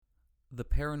The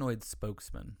paranoid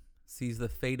spokesman sees the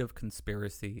fate of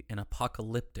conspiracy in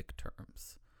apocalyptic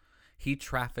terms. He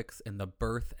traffics in the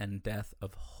birth and death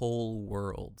of whole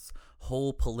worlds,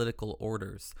 whole political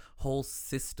orders, whole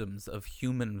systems of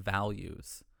human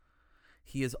values.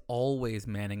 He is always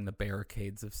manning the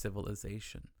barricades of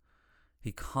civilization.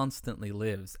 He constantly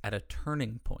lives at a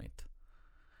turning point.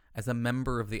 As a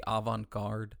member of the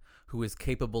avant-garde who is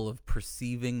capable of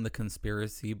perceiving the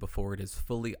conspiracy before it is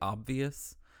fully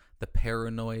obvious, the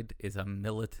paranoid is a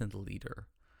militant leader.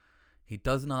 He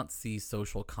does not see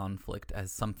social conflict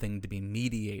as something to be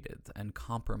mediated and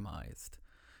compromised,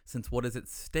 since what is at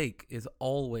stake is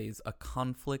always a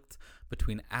conflict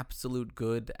between absolute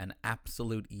good and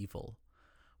absolute evil.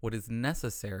 What is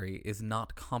necessary is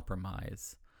not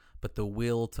compromise, but the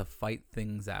will to fight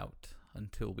things out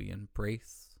until we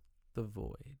embrace the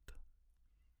void.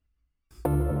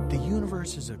 The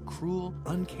universe is a cruel,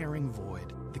 uncaring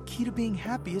void. The key to being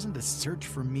happy isn't to search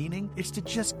for meaning. It's to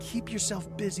just keep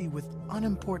yourself busy with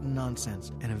unimportant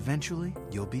nonsense, and eventually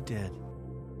you'll be dead.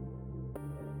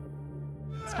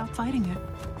 Stop fighting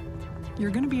it.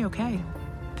 You're gonna be okay.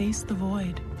 Face the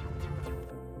void.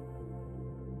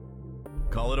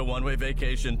 Call it a one-way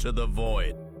vacation to the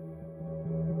void.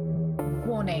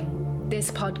 Warning. This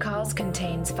podcast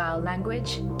contains foul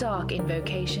language, dark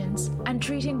invocations, and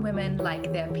treating women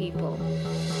like they're people.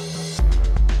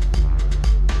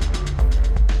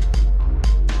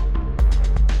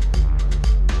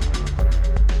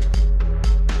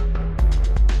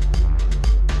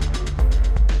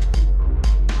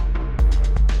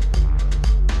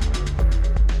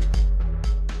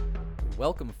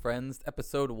 Welcome, friends, to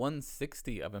episode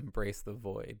 160 of Embrace the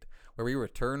Void, where we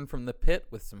return from the pit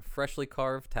with some freshly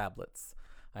carved tablets.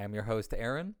 I am your host,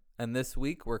 Aaron, and this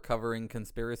week we're covering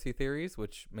conspiracy theories,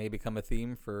 which may become a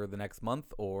theme for the next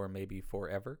month or maybe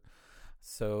forever.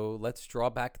 So let's draw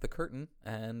back the curtain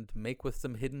and make with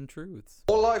some hidden truths.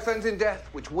 All life ends in death,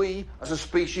 which we, as a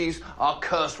species, are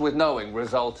cursed with knowing,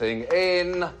 resulting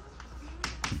in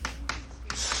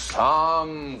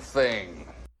something.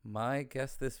 My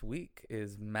guest this week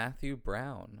is Matthew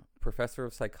Brown, professor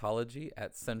of psychology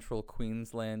at Central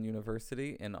Queensland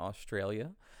University in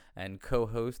Australia and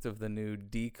co-host of the new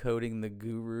Decoding the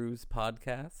Gurus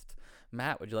podcast.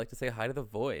 Matt, would you like to say hi to the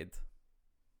Void?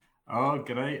 Oh,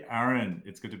 g'day, Aaron.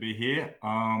 It's good to be here.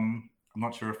 I'm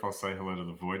not sure if I'll say hello to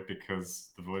the Void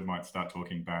because the Void might start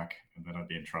talking back and then I'd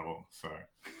be in trouble. So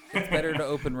it's better to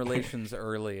open relations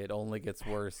early. It only gets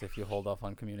worse if you hold off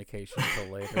on communication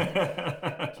until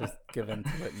later. Just give in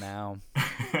to it now.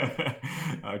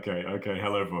 Okay.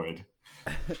 Hello, Void.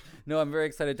 No, I'm very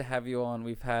excited to have you on.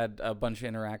 We've had a bunch of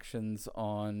interactions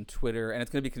on Twitter, and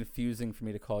it's going to be confusing for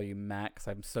me to call you Matt because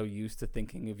I'm so used to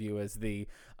thinking of you as the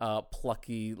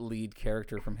plucky lead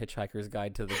character from Hitchhiker's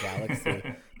Guide to the Galaxy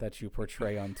that you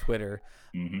portray on Twitter.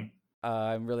 Mm-hmm.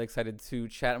 I'm really excited to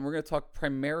chat, and we're going to talk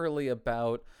primarily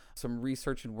about some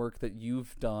research and work that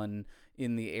you've done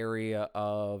in the area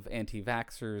of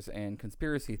anti-vaxxers and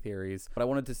conspiracy theories. But I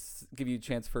wanted to give you a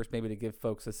chance first maybe to give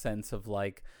folks a sense of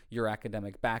like your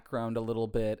academic background a little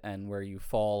bit and where you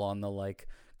fall on the like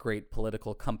great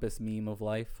political compass meme of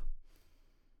life.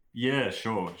 Yeah,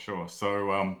 sure.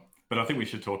 So, but I think we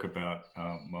should talk about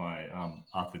my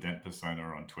Arthur Dent persona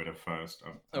on Twitter first.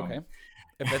 Okay.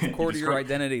 If that's core to your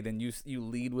identity, then you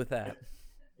lead with that.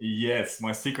 Yes,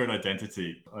 my secret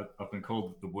identity. I've been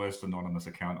called the worst anonymous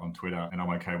account on Twitter, and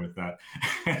I'm okay with that.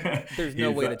 There's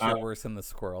no way that you're worse than the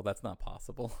squirrel. That's not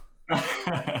possible.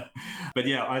 But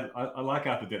yeah, I like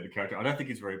Arthur Dent, the character. I don't think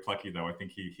he's very plucky, though. I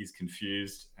think he's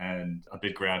confused and a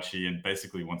bit grouchy and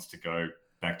basically wants to go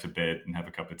back to bed and have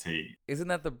a cup of tea. Isn't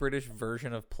that the British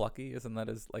version of plucky? Isn't that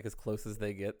as close as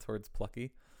they get towards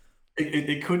plucky?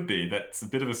 It could be. That's a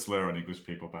bit of a slur on English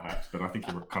people, perhaps, but I think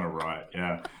you're kind of right.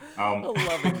 Yeah, a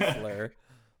loving slur.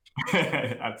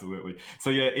 Absolutely. So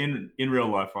yeah, in real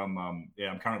life, I'm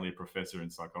currently a professor in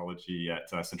psychology at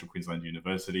Central Queensland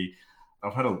University.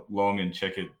 I've had a long and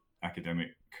checkered academic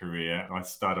career. I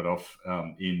started off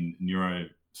in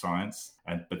neuroscience,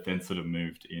 but then sort of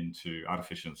moved into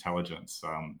artificial intelligence.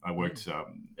 I worked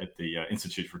at the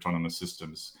Institute for Autonomous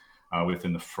Systems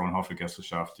within the Fraunhofer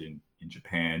Gesellschaft in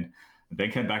Japan, and then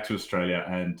came back to Australia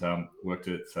and worked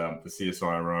at the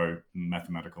CSIRO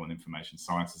Mathematical and Information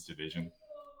Sciences Division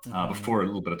before a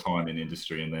little bit of time in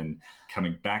industry, and then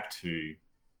coming back to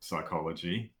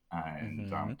psychology and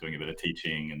doing a bit of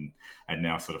teaching and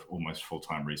now sort of almost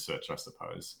full-time research, I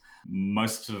suppose.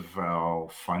 Most of our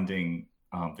funding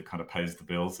that kind of pays the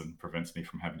bills and prevents me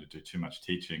from having to do too much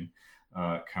teaching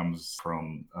comes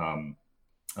from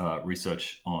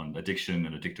research on addiction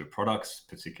and addictive products,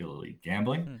 particularly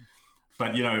gambling.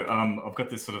 But I've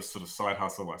got this sort of side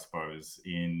hustle, I suppose,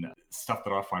 in stuff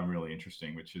that I find really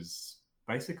interesting, which is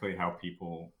basically how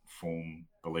people form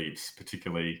beliefs,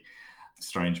 particularly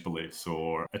strange beliefs.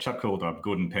 Or a chap called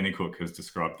Gordon Pennycook has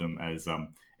described them as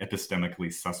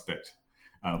epistemically suspect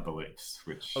beliefs.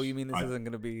 Which you mean this isn't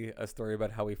going to be a story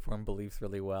about how we form beliefs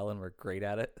really well and we're great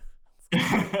at it?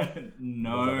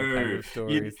 No. Kind of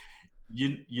stories.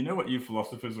 You know what you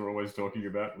philosophers are always talking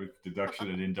about with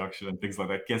deduction and induction and things like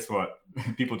that? Guess what?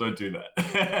 People don't do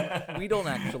that. We don't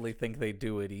actually think they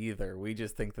do it either. We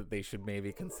just think that they should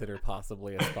maybe consider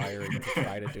possibly aspiring to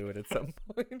try to do it at some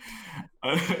point.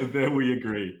 There we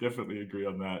agree. Definitely agree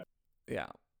on that. Yeah.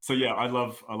 So yeah, I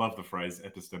love the phrase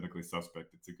epistemically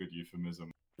suspect. It's a good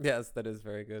euphemism. Yes, that is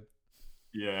very good.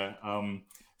 Yeah.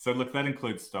 So look, that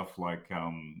includes stuff like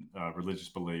religious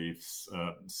beliefs,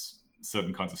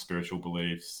 certain kinds of spiritual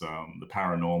beliefs, the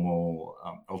paranormal,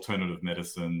 alternative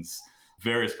medicines,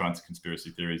 various kinds of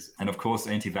conspiracy theories, and of course,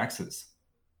 anti-vaxxers.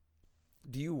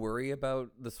 Do you worry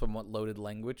about the somewhat loaded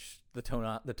language, the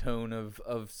tone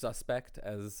of suspect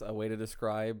as a way to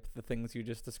describe the things you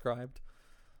just described?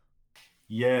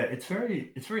 Yeah, it's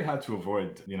very hard to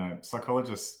avoid.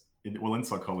 Psychologists. In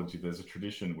psychology, there's a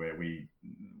tradition where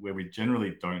we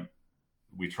generally don't.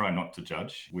 We try not to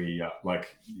judge. We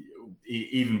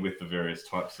even with the various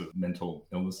types of mental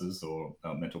illnesses or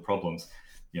mental problems,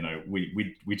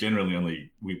 we generally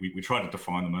only we try to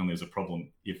define them only as a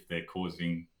problem if they're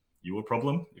causing you a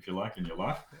problem, if you like, in your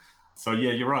life. So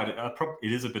yeah, you're right.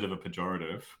 It is a bit of a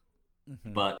pejorative,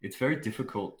 but it's very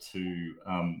difficult to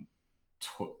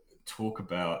talk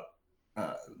about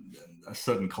a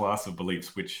certain class of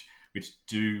beliefs which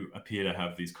do appear to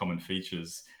have these common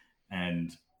features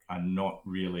and are not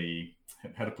really,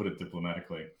 how to put it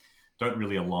diplomatically, don't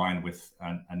really align with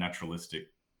a naturalistic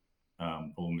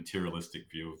or materialistic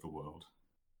view of the world.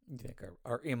 You think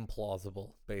are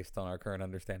implausible based on our current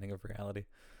understanding of reality.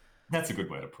 That's a good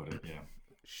way to put it, yeah.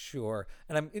 Sure.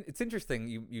 And it's interesting,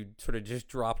 you sort of just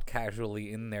dropped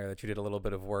casually in there that you did a little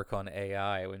bit of work on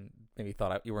AI when maybe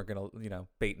thought you weren't going to,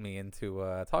 bait me into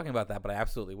talking about that, but I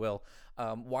absolutely will.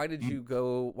 Why did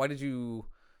you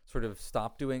sort of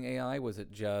stop doing AI? Was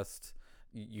it just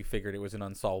you figured it was an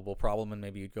unsolvable problem and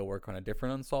maybe you'd go work on a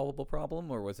different unsolvable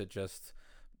problem? Or was it just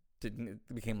it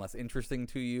became less interesting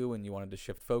to you and you wanted to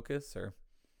shift focus? Or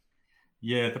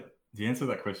yeah, the answer to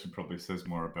that question probably says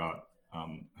more about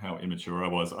how immature I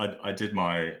was. I did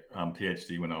my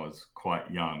PhD when I was quite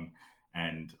young,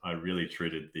 and I really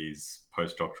treated these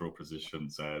postdoctoral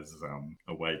positions as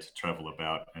a way to travel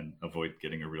about and avoid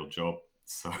getting a real job.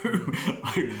 So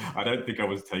I don't think I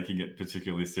was taking it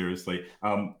particularly seriously.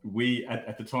 We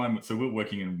at the time, so we were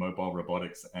working in mobile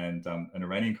robotics, and an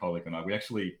Iranian colleague and I,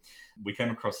 we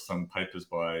came across some papers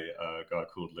by a guy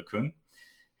called LeCun,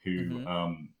 who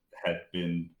had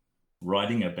been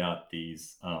writing about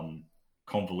these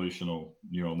convolutional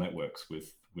neural networks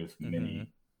with many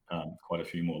quite a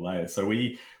few more layers. So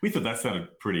we thought that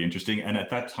sounded pretty interesting. And at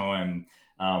that time,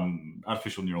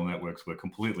 artificial neural networks were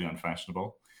completely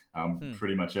unfashionable.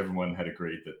 Pretty much everyone had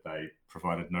agreed that they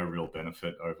provided no real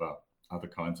benefit over other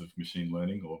kinds of machine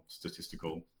learning or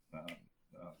statistical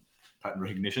pattern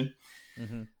recognition.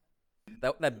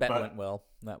 That bet went well.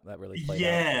 That really played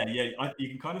out. Yeah. You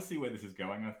can kind of see where this is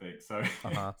going, I think. So,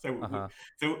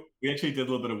 so we actually did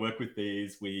a little bit of work with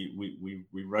these. We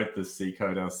wrote the C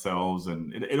code ourselves,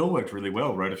 and it all worked really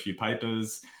well. Wrote a few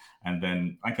papers, and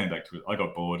then I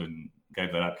got bored and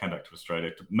gave that up. Came back to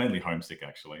Australia, mainly homesick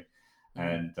actually,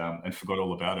 and forgot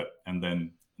all about it. And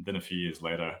then a few years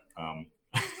later,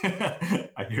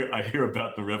 I hear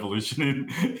about the revolution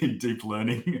in deep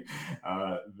learning.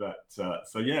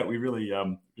 So yeah, we really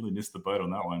missed the boat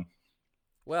on that one.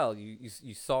 Well,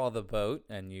 you saw the boat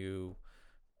and you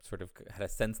sort of had a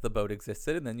sense the boat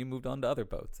existed, and then you moved on to other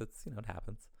boats. It's it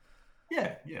happens.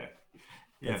 Yeah.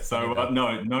 So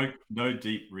no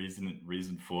deep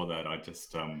reason for that. I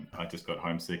just got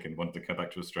homesick and wanted to come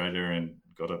back to Australia and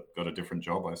got a different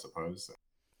job, I suppose.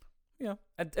 Yeah,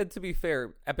 and to be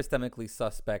fair, epistemically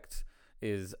suspect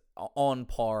is on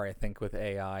par, I think, with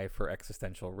AI for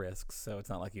existential risks. So it's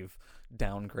not like you've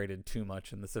downgraded too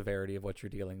much in the severity of what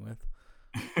you're dealing with.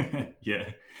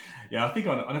 Yeah. I think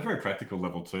on a very practical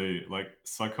level too, like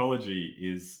psychology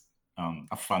is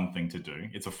a fun thing to do.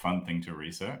 It's a fun thing to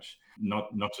research,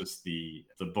 not just the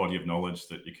body of knowledge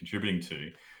that you're contributing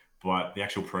to, but the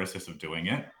actual process of doing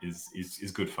it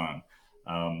is good fun.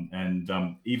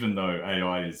 Even though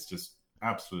AI is just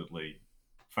absolutely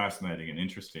fascinating and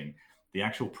interesting, the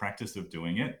actual practice of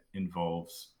doing it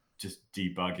involves just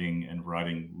debugging and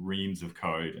writing reams of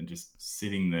code and just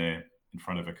sitting there in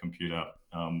front of a computer.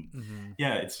 Mm-hmm.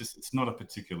 Yeah, it's not a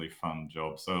particularly fun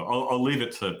job. So I'll leave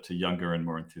it to younger and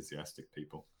more enthusiastic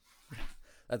people.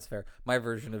 That's fair. My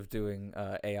version of doing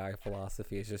AI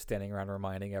philosophy is just standing around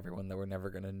reminding everyone that we're never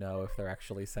going to know if they're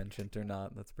actually sentient or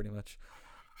not. That's pretty much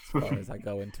as far as I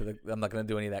go into the. I'm not going to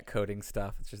do any of that coding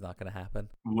stuff. It's just not going to happen.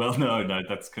 Well, no,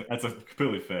 that's a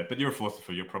completely fair. But you're a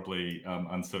philosopher. You're probably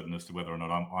uncertain as to whether or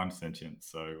not I'm sentient.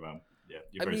 So yeah,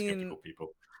 you're very skeptical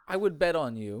people. I would bet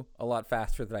on you a lot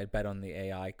faster than I'd bet on the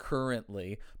AI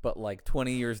currently, but like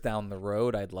 20 years down the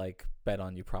road, I'd like bet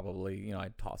on you probably,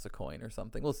 I'd toss a coin or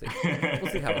something. We'll see.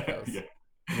 We'll see how it goes. Yeah.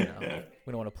 Yeah.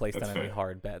 We don't want to place down any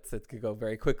hard bets. It could go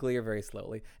very quickly or very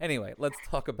slowly. Anyway, let's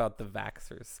talk about the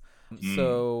vaxxers.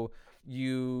 So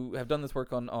you have done this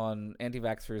work on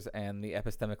anti-vaxxers and the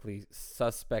epistemically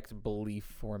suspect belief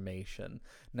formation.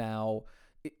 Now,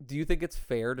 do you think it's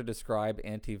fair to describe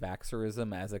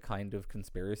anti-vaxxerism as a kind of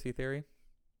conspiracy theory?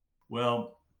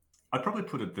 Well, I'd probably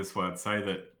put it this way. I'd say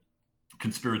that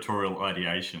conspiratorial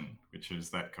ideation, which is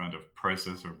that kind of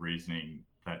process of reasoning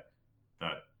that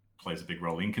plays a big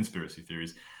role in conspiracy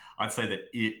theories, I'd say that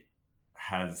it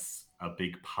has a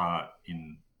big part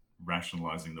in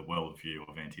rationalizing the worldview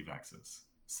of anti-vaxxers.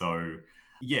 So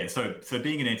yeah, so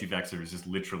being an anti-vaxxer is just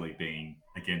literally being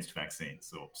against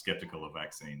vaccines or skeptical of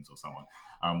vaccines or someone.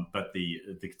 But the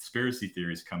conspiracy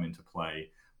theories come into play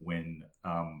when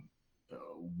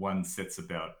one sets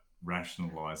about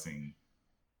rationalizing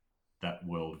that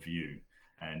worldview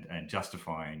and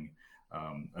justifying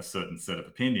a certain set of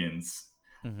opinions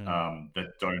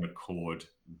that don't accord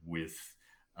with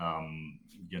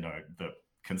the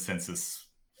consensus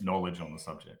knowledge on the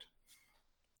subject.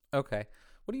 Okay.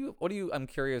 What do you I'm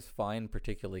curious find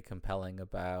particularly compelling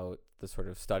about the sort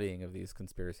of studying of these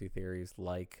conspiracy theories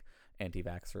like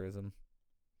anti-vaxxerism?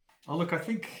 Oh, look, I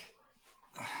think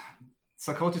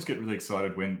psychologists get really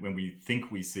excited when we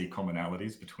think we see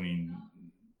commonalities between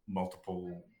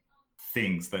multiple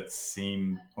things that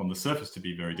seem on the surface to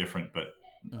be very different, but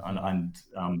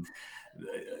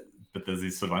but there's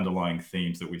these sort of underlying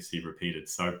themes that we see repeated.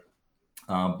 So,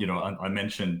 I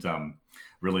mentioned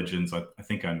religions. I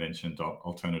think I mentioned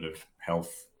alternative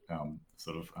health,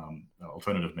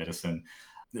 alternative medicine,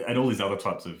 and all these other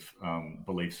types of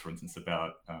beliefs, for instance,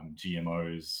 about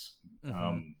GMOs,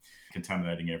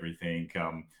 contaminating everything,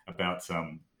 about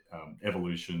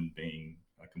evolution being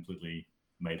a completely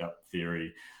made-up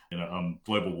theory,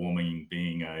 global warming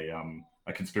being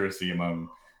a conspiracy among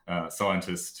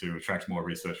scientists to attract more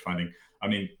research funding. I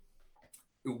mean,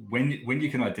 when you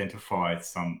can identify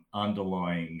some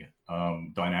underlying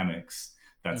dynamics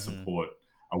that support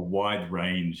a wide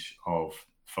range of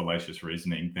fallacious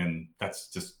reasoning, then that's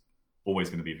just always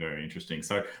going to be very interesting.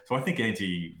 So I think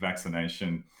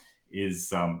anti-vaccination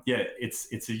is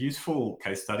it's a useful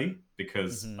case study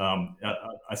because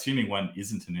assuming one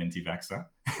isn't an anti-vaxxer,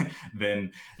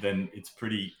 then it's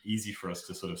pretty easy for us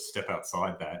to sort of step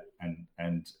outside that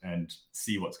and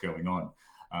see what's going on.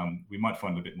 We might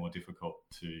find it a bit more difficult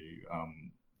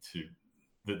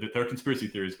there are conspiracy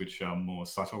theories which are more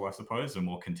subtle, I suppose, and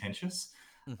more contentious,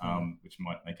 which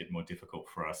might make it more difficult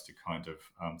for us to kind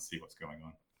of see what's going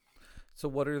on. So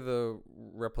what are the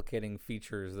replicating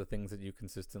features, the things that you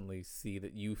consistently see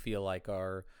that you feel like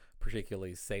are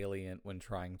particularly salient when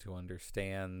trying to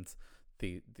understand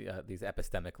these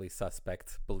epistemically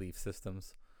suspect belief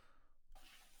systems?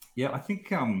 Yeah, I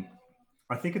think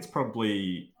it's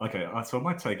probably okay. So I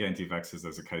might take anti-vaxxers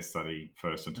as a case study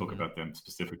first and talk about them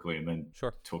specifically, and then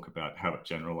talk about how it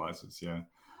generalizes. Yeah.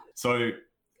 So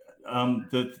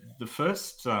the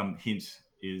first hint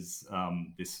is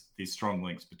these strong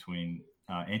links between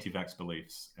anti-vax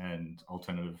beliefs and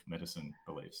alternative medicine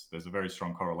beliefs. There's a very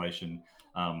strong correlation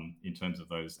in terms of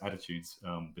those attitudes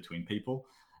between people,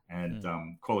 and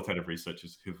qualitative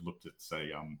researchers who've looked at,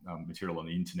 say, material on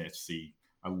the internet see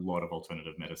a lot of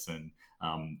alternative medicine,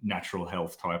 natural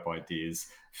health type ideas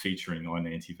featuring on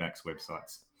anti-vax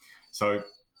websites. So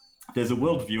there's a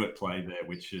worldview at play there,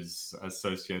 which is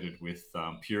associated with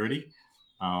purity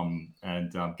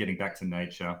and getting back to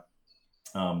nature.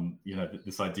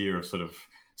 This idea of sort of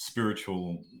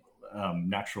spiritual,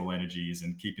 natural energies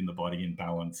and keeping the body in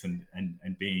balance and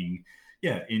being,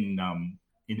 in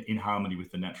harmony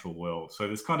with the natural world. So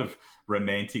this kind of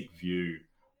romantic view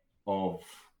of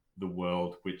the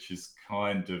world, which is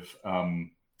kind of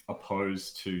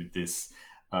opposed to this,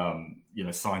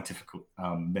 scientific,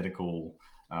 medical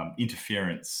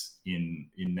interference in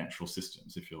natural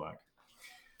systems, if you like.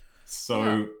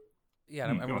 So,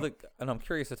 I'm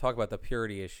curious to talk about the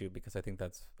purity issue because I think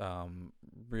that's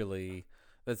really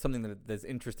that's something that's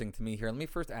interesting to me here. Let me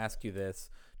first ask you this,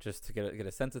 just to get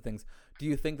a sense of things. Do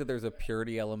you think that there's a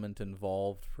purity element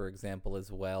involved, for example,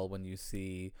 as well, when you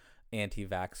see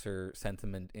anti-vaxxer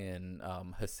sentiment in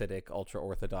Hasidic,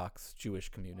 ultra-Orthodox Jewish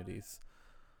communities?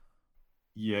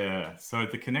 Yeah, so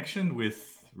the connection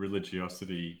with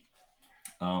religiosity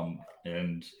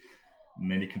and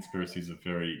many conspiracies are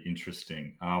very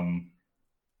interesting.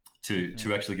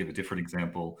 To actually give a different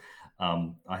example,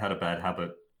 I had a bad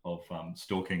habit of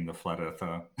stalking the Flat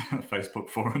Earther Facebook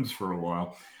forums for a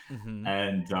while,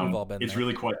 and We've all been it's there.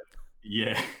 really quite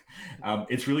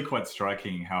it's really quite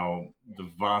striking how the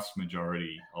vast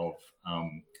majority of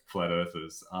Flat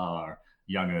Earthers are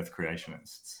young Earth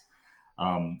creationists.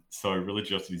 So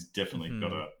religiosity's definitely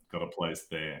got a place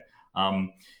there.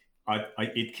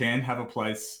 It can have a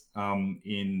place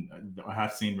in. I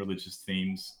have seen religious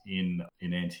themes in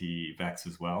anti-vax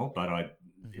as well, but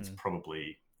it's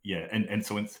probably and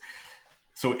so it's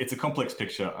a complex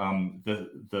picture.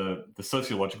 The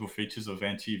sociological features of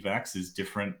anti-vax is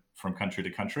different from country to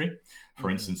country.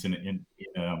 For instance, in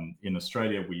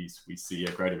Australia, we see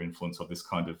a greater influence of this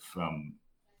kind of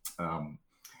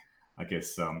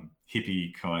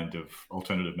hippie kind of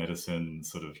alternative medicine,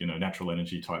 sort of, natural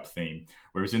energy type theme.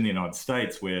 Whereas in the United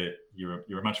States, where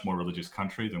you're a much more religious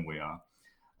country than we are,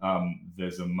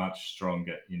 there's a much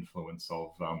stronger influence of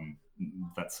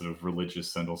that sort of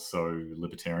religious and also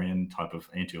libertarian type of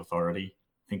anti-authority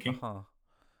thinking.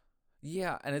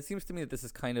 Yeah, and it seems to me that this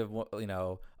is kind of,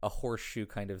 a horseshoe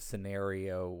kind of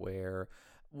scenario where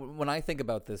when I think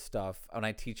about this stuff, when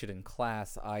I teach it in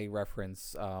class, I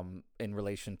reference in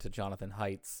relation to Jonathan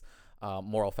Haidt's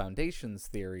moral foundations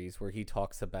theories, where he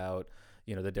talks about,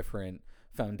 the different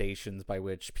foundations by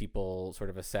which people sort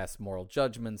of assess moral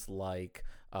judgments, like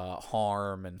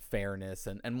harm and fairness.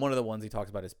 And one of the ones he talks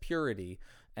about is purity.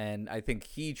 And I think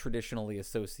he traditionally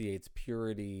associates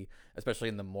purity, especially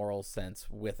in the moral sense,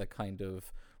 with a kind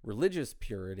of religious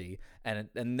purity, and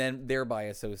then thereby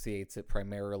associates it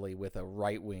primarily with a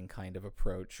right-wing kind of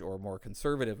approach or more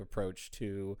conservative approach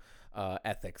to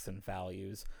ethics and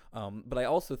values. But I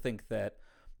also think that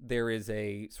there is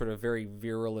a sort of very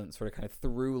virulent sort of kind of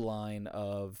through line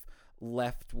of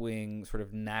left-wing sort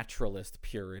of naturalist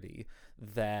purity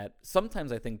that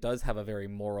sometimes I think does have a very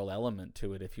moral element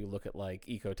to it if you look at like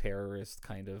eco-terrorist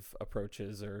kind of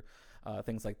approaches or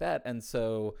things like that. And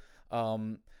so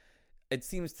it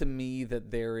seems to me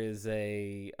that there is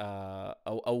a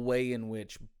way in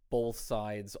which both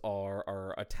sides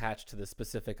are attached to the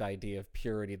specific idea of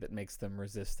purity that makes them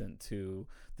resistant to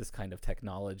this kind of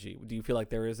technology. Do you feel like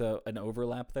there is an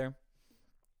overlap there?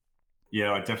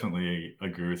 Yeah, I definitely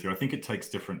agree with you. I think it takes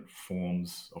different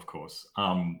forms, of course.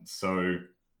 So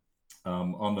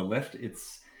on the left,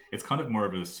 it's kind of more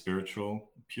of a spiritual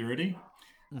purity.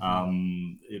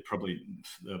 It probably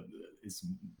is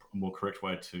a more correct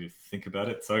way to think about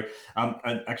it. So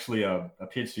actually, a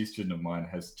PhD student of mine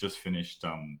has just finished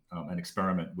an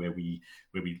experiment where we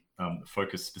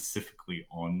focus specifically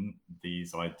on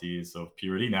these ideas of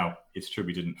purity. Now, it's true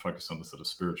we didn't focus on the sort of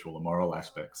spiritual or moral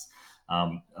aspects,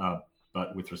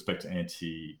 but with respect to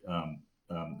anti-vax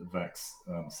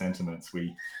sentiments,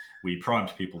 we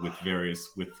primed people with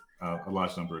a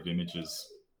large number of images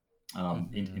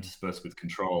interspersed with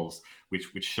controls,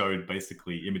 which showed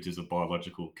basically images of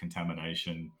biological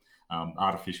contamination,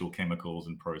 artificial chemicals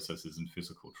and processes, and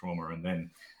physical trauma, and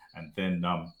then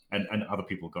other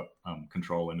people got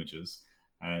control images,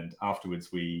 and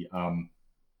afterwards we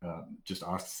just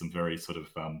asked some very sort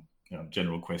of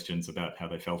general questions about how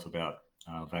they felt about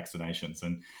vaccinations,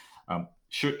 and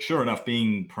sure enough,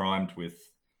 being primed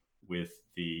with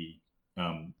the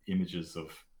images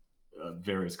of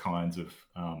various kinds of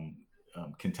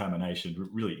contamination,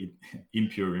 really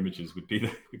impure images would be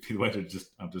the way to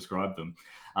just describe them.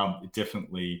 It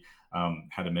definitely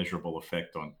had a measurable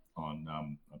effect on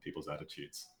people's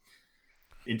attitudes.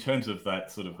 In terms of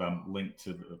that sort of link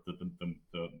to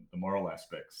the moral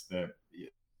aspects, the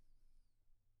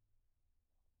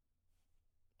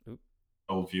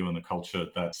old view in the culture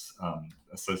that's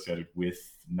associated with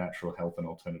natural health and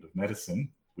alternative medicine,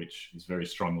 which is very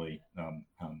strongly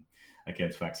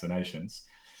against vaccinations,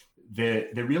 there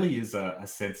really is a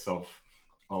sense of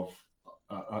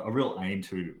a real aim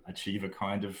to achieve a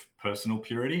kind of personal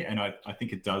purity, and I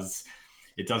think it does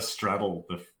straddle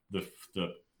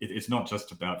it's not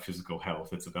just about physical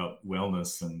health; it's about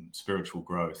wellness and spiritual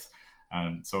growth.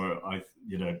 And so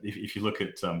if you look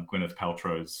at Gwyneth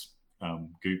Paltrow's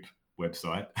Goop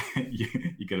website, you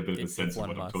get a bit of a sense of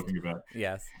what I'm talking about.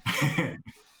 Yes.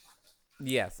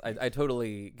 Yes, I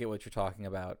totally get what you're talking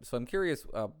about. So I'm curious,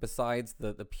 besides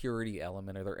the purity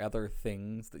element, are there other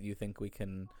things that you think we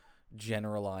can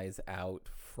generalize out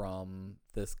from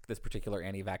this particular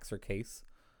anti-vaxxer case?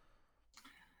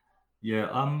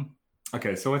 Yeah.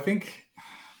 Okay. So I think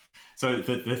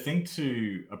the thing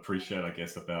to appreciate, I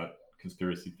guess, about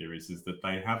conspiracy theories is that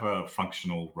they have a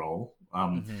functional role.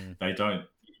 They don't.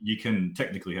 You can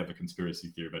technically have a conspiracy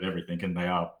theory about everything, and they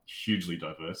are hugely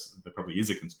diverse. There probably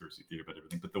is a conspiracy theory about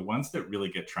everything, but the ones that really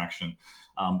get traction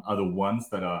are the ones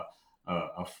that are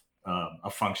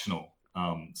functional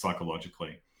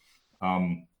psychologically.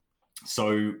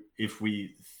 So if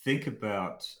we think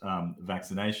about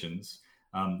vaccinations,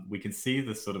 we can see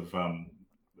the sort of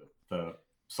the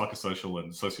psychosocial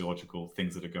and sociological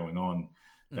things that are going on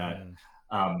that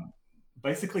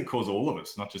basically cause all of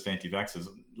us, not just anti-vaxxers,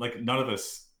 like none of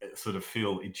us sort of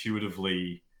feel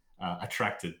intuitively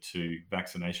attracted to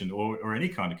vaccination or any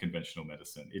kind of conventional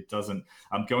medicine. It doesn't.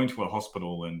 Going to a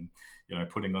hospital and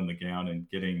putting on the gown and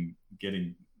getting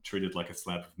treated like a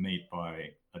slab of meat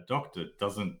by a doctor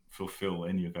doesn't fulfill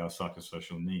any of our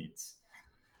psychosocial needs.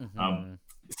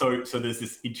 So there's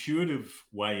this intuitive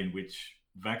way in which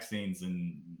vaccines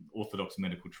and orthodox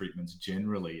medical treatments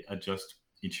generally are just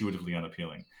intuitively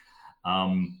unappealing.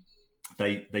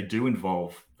 They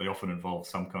often involve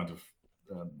some kind of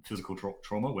physical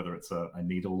trauma, whether it's a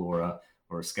needle or a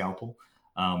scalpel.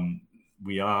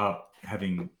 We are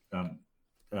having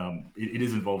it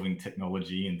is involving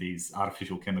technology and these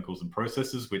artificial chemicals and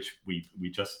processes, which we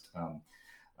just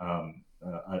are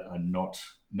not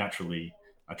naturally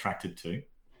attracted to.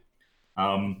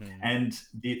 And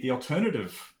the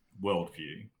alternative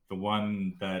worldview, the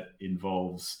one that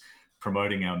involves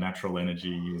promoting our natural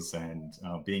energies and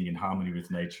being in harmony with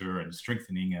nature and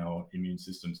strengthening our immune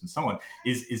systems and so on,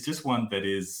 is just one that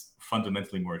is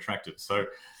fundamentally more attractive. So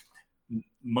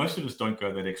most of us don't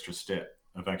go that extra step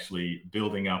of actually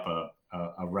building up a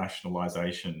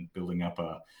rationalization, building up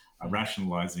a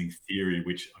rationalizing theory,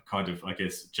 which kind of, I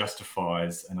guess,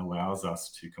 justifies and allows us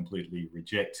to completely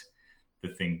reject the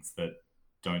things that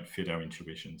don't fit our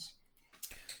intuitions.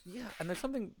 Yeah, and there's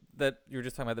something that you're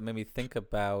just talking about that made me think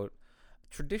about.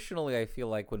 Traditionally, I feel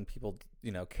like when people,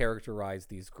 characterize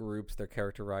these groups, they're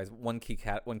characterized. One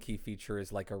key feature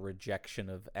is like a rejection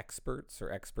of experts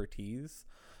or expertise,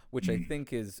 which I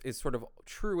think is sort of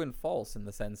true and false in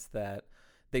the sense that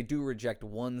they do reject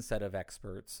one set of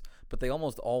experts, but they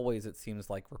almost always, it seems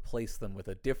like, replace them with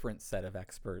a different set of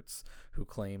experts who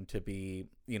claim to be,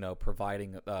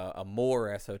 providing a more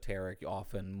esoteric,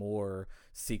 often more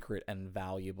secret and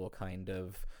valuable kind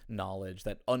of knowledge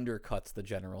that undercuts the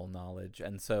general knowledge.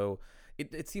 And so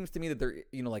it seems to me that they're,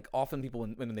 like often people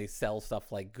when they sell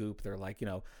stuff like Goop, they're like,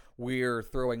 we're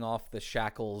throwing off the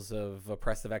shackles of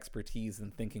oppressive expertise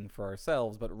and thinking for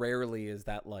ourselves, but rarely is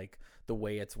that like the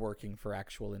way it's working for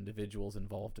actual individuals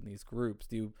involved in these groups.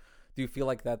 Do you feel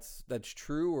like that's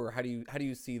true, or how do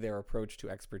you see their approach to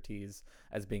expertise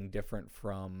as being different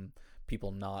from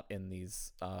people not in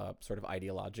these sort of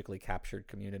ideologically captured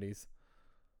communities?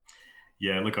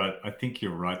 Yeah, look, I think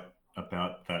you're right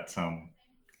about that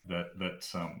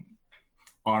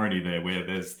irony there, where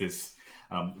there's this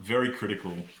very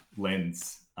critical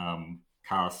lens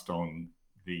cast on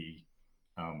the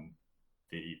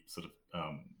sort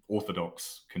of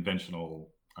orthodox, conventional,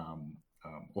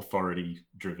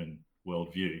 authority-driven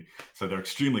worldview. So they're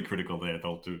extremely critical there.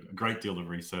 They'll do a great deal of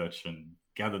research and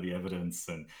gather the evidence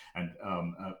and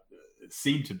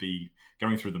seem to be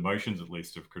going through the motions, at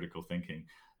least, of critical thinking.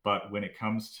 But when it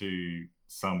comes to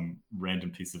some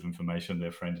random piece of information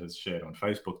their friend has shared on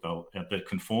Facebook, that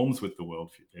conforms with their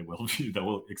worldview, they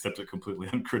will accept it completely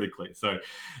uncritically. So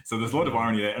there's a lot of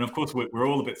irony there, and of course we're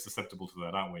all a bit susceptible to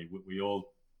that, aren't we? We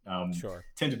all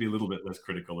tend to be a little bit less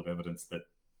critical of evidence that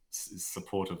is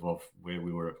supportive of where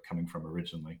we were coming from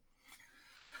originally.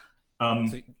 I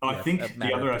think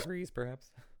the other degrees, perhaps.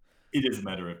 It is a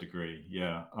matter of degree,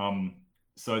 yeah.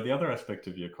 So the other aspect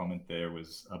of your comment there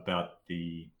was about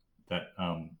that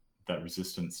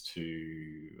resistance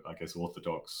to, I guess,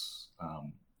 orthodox,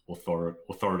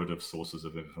 authoritative sources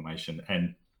of information.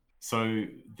 And so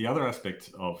the other aspect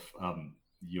of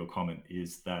your comment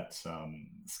is that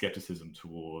skepticism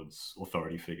towards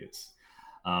authority figures.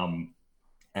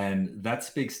 And that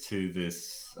speaks to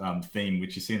this theme,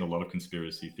 which you see in a lot of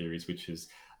conspiracy theories, which is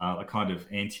a kind of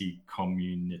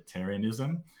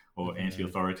anti-communitarianism or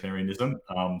anti-authoritarianism.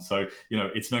 So,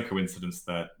 it's no coincidence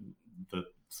that the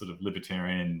sort of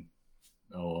libertarian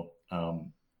or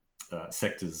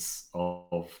sectors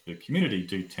of the community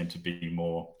do tend to be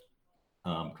more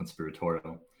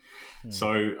conspiratorial.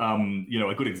 So,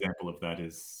 a good example of that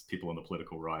is people on the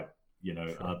political right,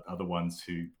 are the ones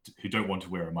who don't want to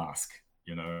wear a mask.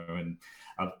 and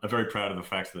are very proud of the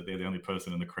fact that they're the only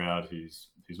person in the crowd who's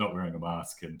not wearing a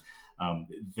mask. And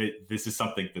this is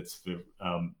something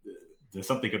there's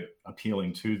something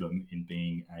appealing to them in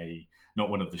being not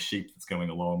one of the sheep that's going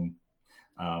along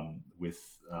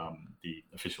with the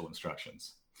official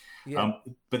instructions. Yeah.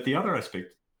 But the other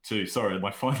aspect too, sorry,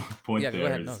 my final point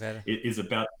is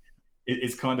about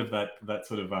it's kind of that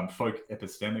sort of folk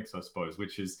epistemics, I suppose,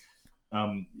 which is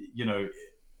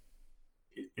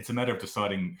it's a matter of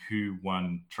deciding who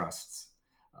one trusts.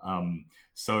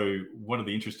 So one of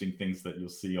the interesting things that you'll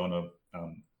see on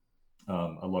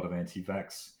a lot of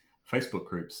anti-vax Facebook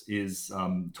groups is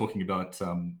talking about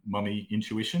mummy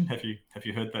intuition. Have you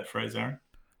heard that phrase, Aaron?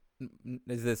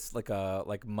 Is this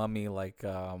like mummy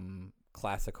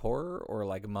classic horror, or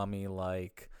like mummy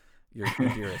like your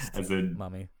dearest as in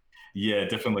mummy? Yeah,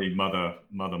 definitely mother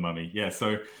mummy. Yeah,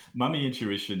 so mummy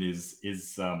intuition is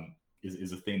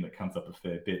a theme that comes up a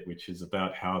fair bit, which is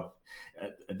about how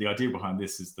the idea behind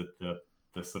this is that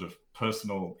the sort of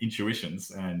personal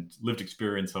intuitions and lived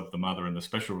experience of the mother and the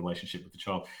special relationship with the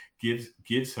child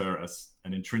gives her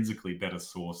an intrinsically better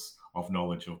source of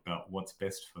knowledge about what's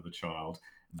best for the child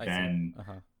than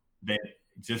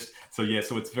just so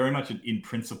it's very much an in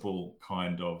principle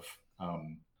kind of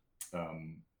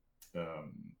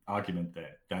argument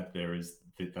that there is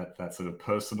that sort of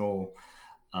personal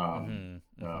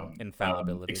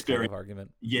infallibility kind of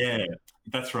argument. Yeah,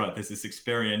 that's right. There's this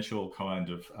experiential kind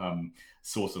of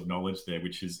source of knowledge there,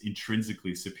 which is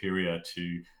intrinsically superior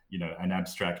to an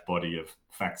abstract body of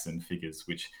facts and figures,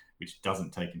 which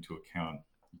doesn't take into account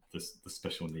the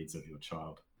special needs of your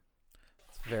child.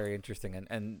 It's very interesting,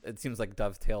 and it seems like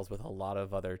dovetails with a lot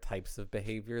of other types of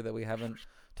behavior that we haven't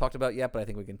talked about yet, but I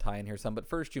think we can tie in here some. But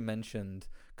first, you mentioned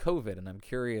COVID, and I'm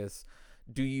curious,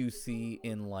 do you see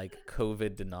in like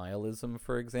COVID denialism,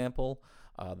 for example,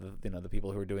 the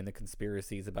people who are doing the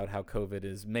conspiracies about how COVID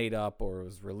is made up or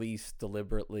was released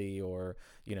deliberately, or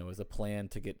is a plan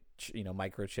to get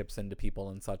microchips into people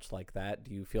and such like that?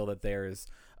 Do you feel that there is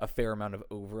a fair amount of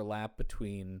overlap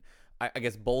between, I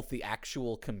guess, both the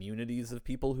actual communities of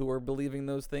people who are believing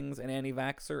those things and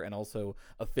anti-vaxxer, and also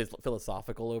a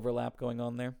philosophical overlap going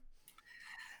on there?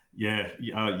 Yeah,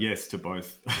 yes to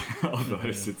both of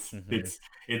those. It's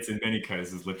in many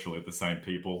cases literally the same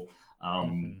people.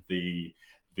 The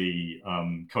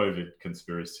COVID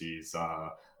conspiracies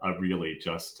are really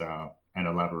just an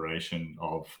elaboration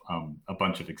of a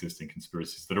bunch of existing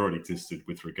conspiracies that already existed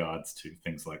with regards to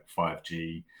things like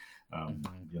 5G,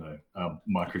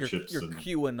 microchips, your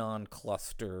QAnon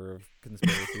cluster of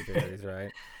conspiracy theories,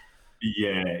 right?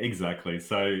 Yeah, exactly.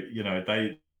 So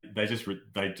they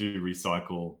do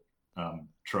recycle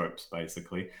tropes,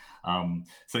 basically.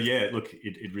 So yeah, look,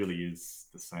 it really is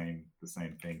the same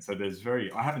thing. So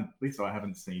I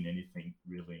haven't seen anything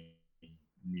really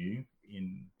new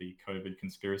in the COVID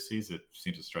conspiracies. It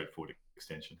seems a straightforward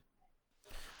extension.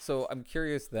 So I'm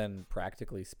curious then,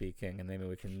 practically speaking, and maybe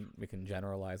we can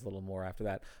generalize a little more after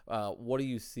that. What do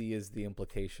you see as the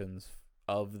implications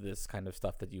of this kind of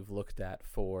stuff that you've looked at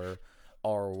for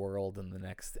our world in the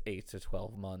next 8 to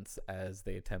 12 months as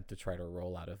they attempt to try to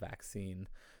roll out a vaccine?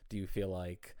 Do you feel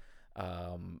like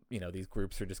these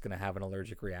groups are just going to have an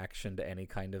allergic reaction to any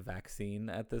kind of vaccine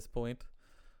at this point?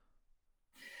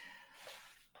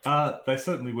 They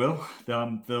certainly will.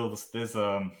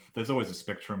 There's always a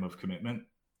spectrum of commitment.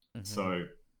 So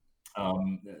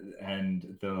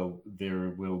and there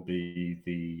will be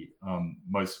the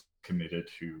most committed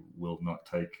who will not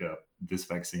take this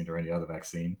vaccine or any other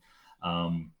vaccine.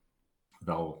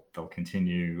 They'll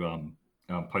continue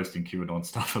posting QAnon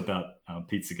stuff about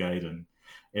Pizzagate and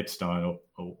Epstein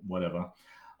or whatever.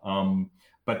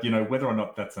 But whether or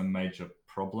not that's a major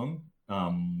problem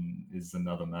is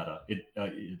another matter.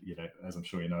 As I'm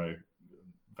sure you know,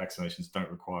 vaccinations don't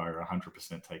require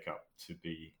 100% take up to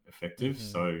be effective.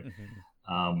 So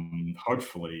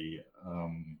hopefully,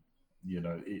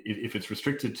 if it's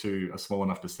restricted to a small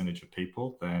enough percentage of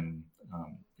people, then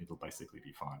it'll basically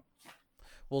be fine.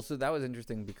 Well, so that was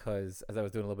interesting because as I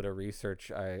was doing a little bit of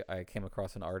research, I came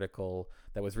across an article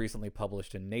that was recently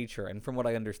published in Nature. And from what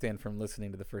I understand from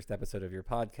listening to the first episode of your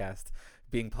podcast,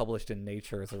 being published in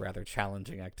Nature is a rather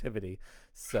challenging activity.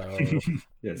 So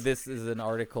yes. This is an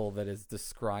article that is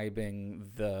describing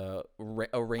the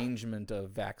arrangement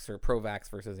of pro-vax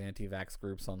versus anti-vax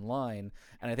groups online.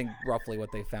 And I think roughly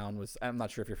what they found was, I'm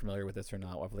not sure if you're familiar with this or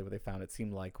not, roughly what they found, it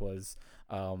seemed like was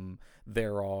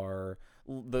there are...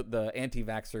 The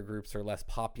anti-vaxxer groups are less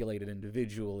populated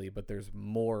individually, but there's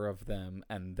more of them,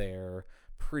 and they're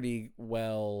pretty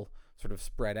well sort of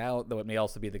spread out, though it may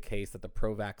also be the case that the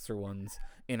pro-vaxxer ones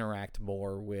interact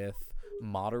more with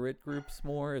moderate groups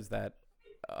more. Is that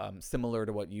similar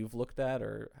to what you've looked at,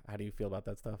 or how do you feel about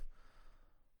that stuff?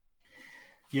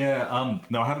 Yeah,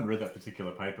 no, I haven't read that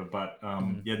particular paper, but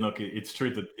yeah, look, it's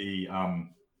true that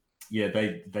yeah,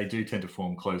 they do tend to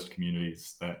form closed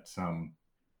communities that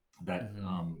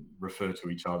refer to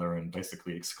each other and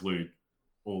basically exclude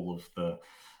all of the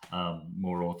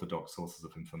more orthodox sources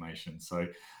of information. So,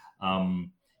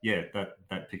 yeah,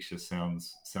 that picture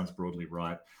sounds broadly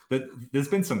right. There's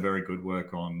been some very good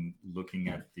work on looking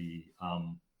at the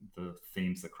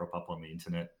themes that crop up on the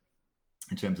internet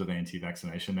in terms of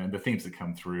anti-vaccination, and the themes that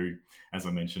come through, as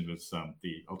I mentioned, was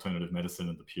the alternative medicine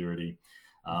and the purity,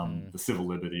 the civil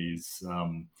liberties,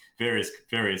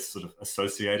 various sort of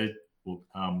associated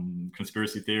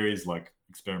conspiracy theories like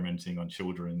experimenting on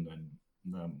children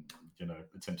and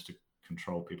attempts to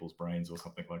control people's brains or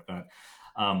something like that,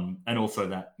 and also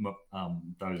that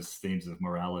those themes of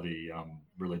morality,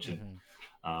 religion.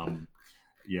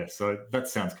 Yeah, so that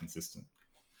sounds consistent.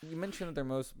 You mentioned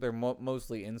that they're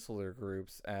mostly insular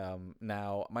groups.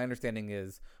 Now, my understanding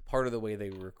is part of the way they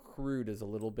recruit is a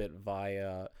little bit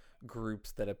via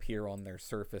groups that appear on their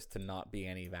surface to not be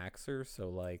anti-vaxxers. So,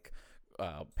 like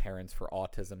Parents for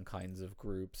Autism kinds of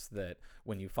groups that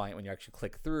when you actually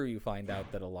click through, you find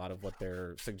out that a lot of what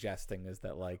they're suggesting is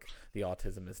that like the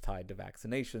autism is tied to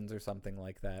vaccinations or something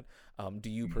like that. Do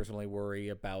you personally worry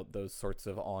about those sorts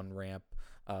of on-ramp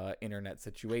internet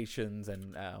situations,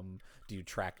 and do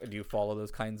you follow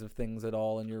those kinds of things at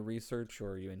all in your research,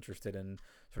 or are you interested in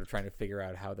sort of trying to figure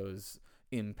out how those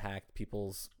impact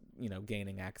people's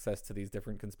gaining access to these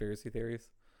different conspiracy theories?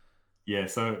 Yeah,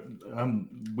 so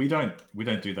we don't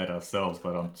do that ourselves,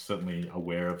 but I'm certainly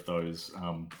aware of those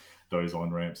on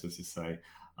ramps, as you say.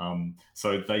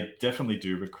 So they definitely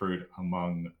do recruit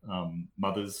among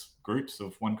mothers groups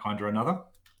of one kind or another,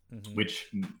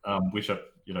 which are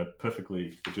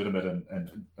perfectly legitimate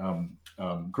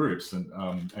and groups and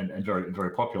very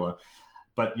very popular.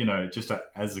 But just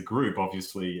as a group,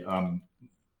 obviously,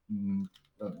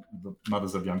 the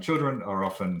mothers of young children are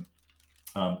often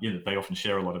they often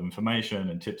share a lot of information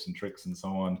and tips and tricks and so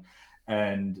on,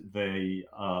 and they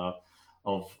are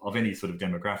of any sort of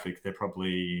demographic, they're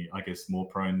probably, I guess, more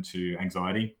prone to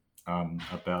anxiety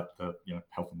about the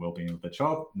health and well-being of their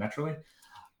child naturally.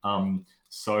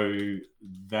 So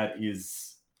that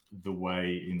is the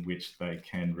way in which they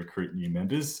can recruit new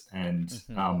members, and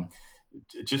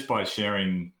just by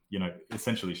sharing,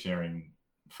 essentially sharing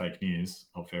fake news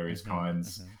of various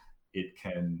kinds, it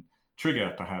can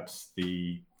trigger perhaps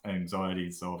the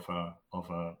anxieties of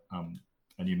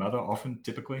a new mother. Often,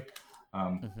 typically,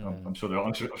 I'm sure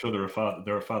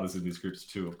there are fathers in these groups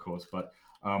too, of course, but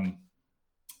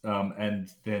and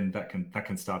then that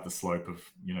can start the slope of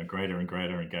greater and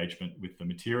greater engagement with the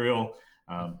material,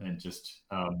 and just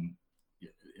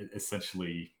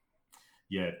essentially,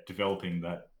 developing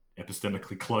that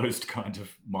epistemically closed kind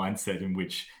of mindset in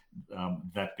which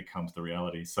that becomes the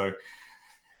reality. So,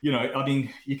 I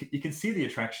mean, you can see the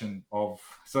attraction of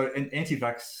and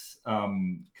anti-vax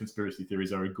conspiracy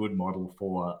theories are a good model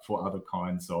for other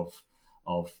kinds of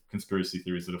conspiracy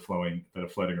theories that are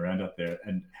floating around out there,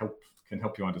 and can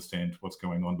help you understand what's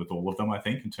going on with all of them. I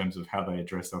think in terms of how they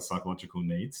address our psychological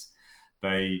needs,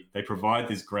 they provide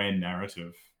this grand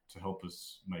narrative to help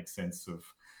us make sense of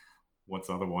what's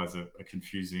otherwise a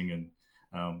confusing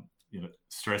and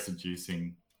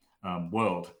stress-inducing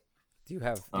world. Do you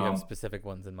have specific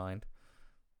ones in mind?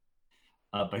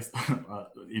 Based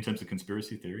in terms of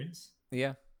conspiracy theories?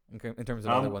 Yeah, in terms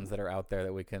of other ones that are out there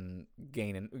that we can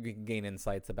gain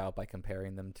insights about by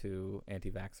comparing them to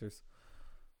anti-vaxxers.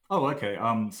 Oh, okay.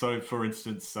 So, for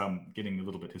instance, getting a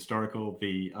little bit historical,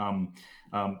 the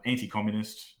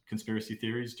anti-communist conspiracy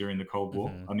theories during the Cold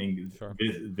War. I mean, sure.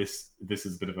 This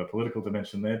is a bit of a political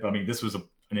dimension there, but I mean, this was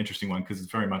an interesting one because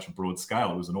it's very much a broad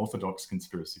scale. It was an orthodox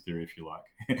conspiracy theory, if you like.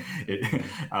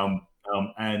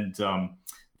 And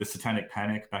the Satanic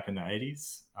Panic back in the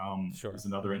 80s was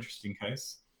another interesting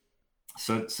case.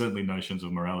 So certainly notions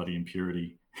of morality and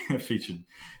purity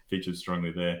featured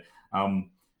strongly there.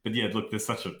 But yeah, look, there's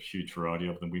such a huge variety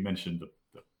of them. We mentioned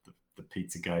the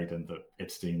Pizzagate and the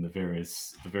Epstein, the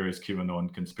various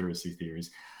QAnon conspiracy theories.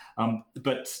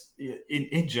 But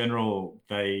in general,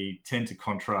 they tend to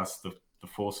contrast the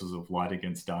forces of light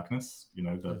against darkness.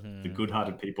 The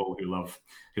good-hearted people who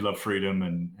love freedom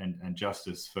and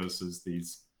justice versus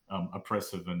these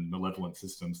oppressive and malevolent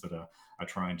systems that are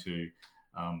trying to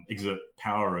exert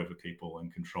power over people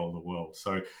and control the world.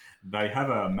 So they have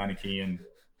a Manichaean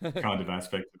kind of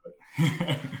aspect of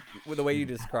it. With the way you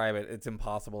describe it, it's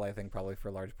impossible, I think, probably for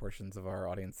large portions of our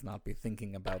audience to not be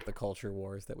thinking about the culture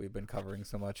wars that we've been covering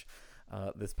so much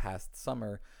this past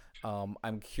summer.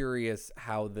 I'm curious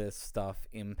how this stuff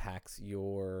impacts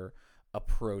your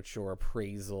approach or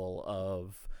appraisal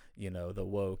of, the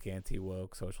woke,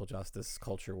 anti-woke, social justice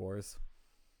culture wars.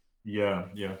 Yeah.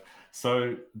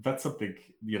 So that's something,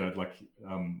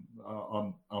 I'm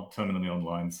terminally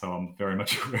online, so I'm very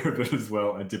much aware of it as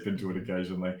well. I dip into it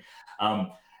occasionally.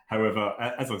 However,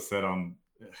 as I said,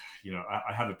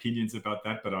 I have opinions about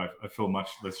that, but I feel much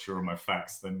less sure of my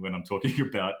facts than when I'm talking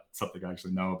about something I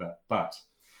actually know about. But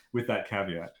with that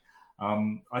caveat,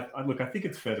 I think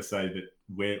it's fair to say that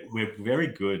we're very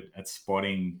good at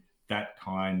spotting that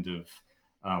kind of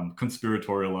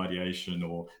conspiratorial ideation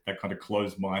or that kind of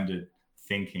closed-minded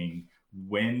thinking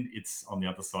when it's on the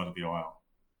other side of the aisle.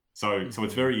 So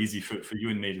it's very easy for you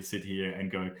and me to sit here and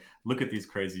go, look at these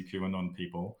crazy QAnon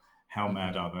people. How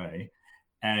mad are they?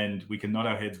 And we can nod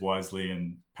our heads wisely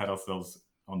and pat ourselves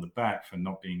on the back for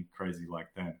not being crazy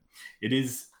like them. It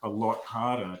is a lot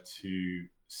harder to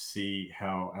see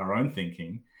how our own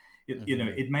thinking,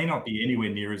 it may not be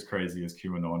anywhere near as crazy as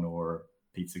QAnon or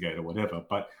Pizzagate or whatever,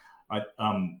 but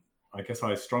I guess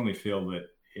I strongly feel that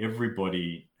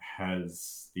everybody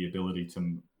has the ability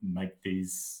to make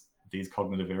these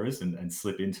cognitive errors and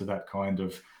slip into that kind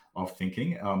of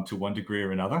thinking to one degree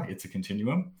or another. It's a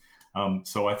continuum.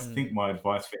 So I think my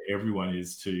advice for everyone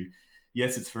is to,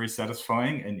 yes, it's very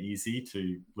satisfying and easy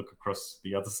to look across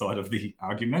the other side of the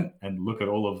argument and look at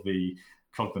all of the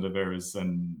cognitive errors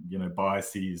and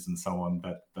biases and so on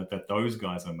that those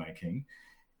guys are making.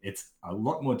 It's a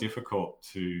lot more difficult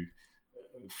to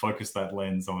focus that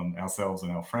lens on ourselves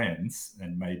and our friends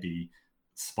and maybe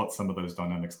spot some of those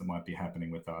dynamics that might be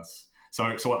happening with us.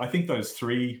 So I think those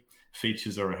three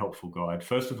features are a helpful guide.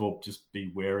 First of all, just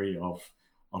be wary of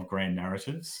grand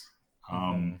narratives.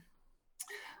 The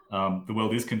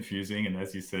world is confusing, and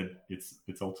as you said,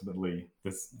 it's ultimately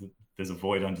there's a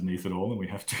void underneath it all, and we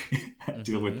have to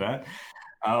deal with that.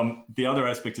 The other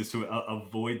aspect is to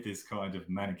avoid this kind of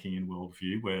Manichaean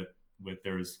worldview where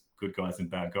there is good guys and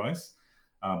bad guys.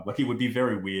 It would be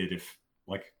very weird if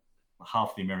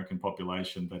half the American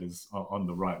population that is on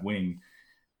the right wing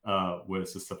were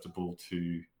susceptible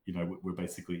to, we're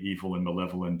basically evil and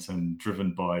malevolent and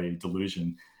driven by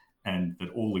delusion, and that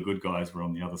all the good guys were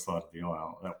on the other side of the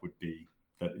aisle.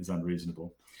 That is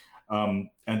unreasonable. And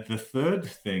the third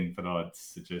thing that I'd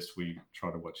suggest we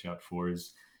try to watch out for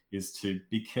is to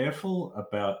be careful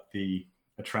about the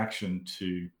attraction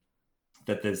to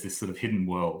that there's this sort of hidden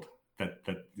world,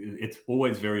 that it's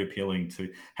always very appealing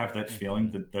to have that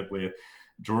feeling that we're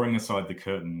drawing aside the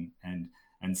curtain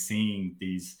and seeing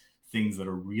these things that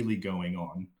are really going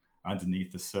on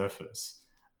underneath the surface.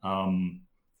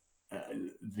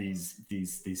 These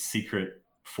secret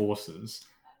forces.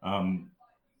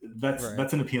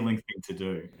 That's an appealing thing to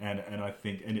do, and I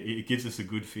think it gives us a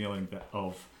good feeling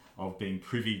of being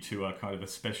privy to a kind of a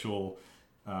special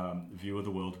view of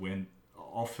the world, when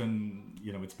often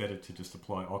it's better to just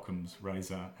apply Occam's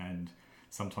razor, and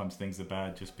sometimes things are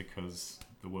bad just because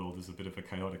the world is a bit of a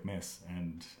chaotic mess,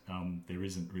 and there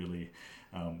isn't really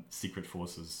secret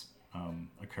forces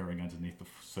occurring underneath the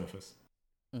surface.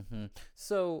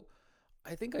 So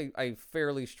I think I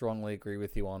fairly strongly agree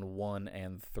with you on 1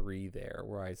 and 3 there,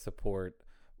 where I support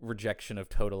rejection of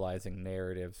totalizing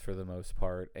narratives for the most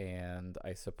part, and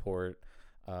I support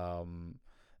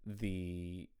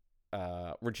the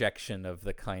rejection of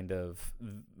the kind of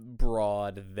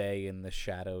broad they in the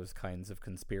shadows kinds of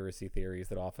conspiracy theories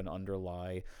that often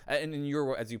underlie, and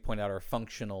as you point out, are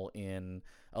functional in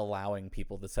allowing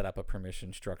people to set up a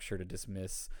permission structure to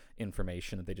dismiss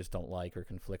information that they just don't like or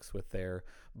conflicts with their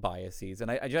biases.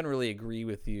 And I generally agree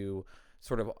with you.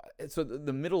 So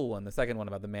the middle one, the second one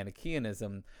about the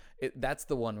Manichaeanism, that's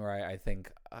the one where I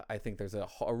think there's a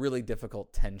really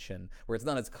difficult tension where it's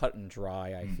not as cut and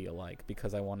dry, I feel like,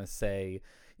 because I want to say,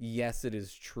 yes, it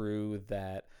is true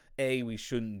that we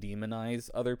shouldn't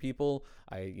demonize other people.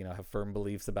 I have firm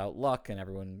beliefs about luck and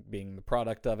everyone being the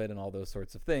product of it and all those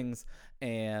sorts of things.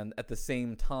 And at the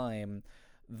same time,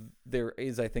 there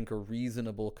is, I think, a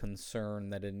reasonable concern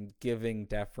that in giving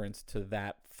deference to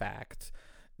that fact,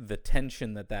 the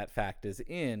tension that fact is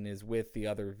in is with the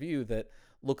other view that,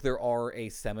 look, there are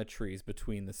asymmetries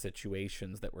between the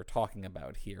situations that we're talking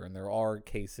about here. And there are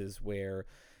cases where,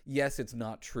 yes, it's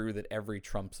not true that every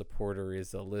Trump supporter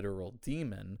is a literal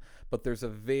demon, but there's a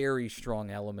very strong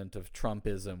element of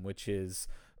Trumpism, which is,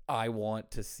 I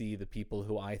want to see the people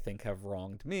who I think have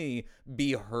wronged me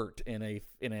be hurt in a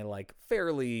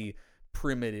fairly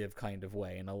primitive kind of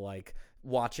way, in a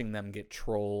watching them get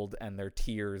trolled and their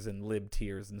tiers and lib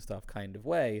tiers and stuff kind of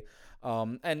way.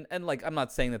 And like, I'm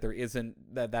not saying that there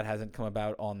isn't, that hasn't come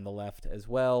about on the left as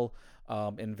well,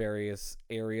 in various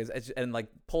areas. And like,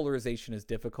 polarization is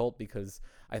difficult because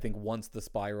I think once the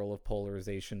spiral of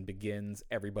polarization begins,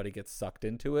 everybody gets sucked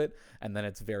into it, and then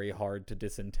it's very hard to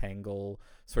disentangle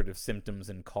sort of symptoms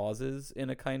and causes in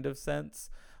a kind of sense.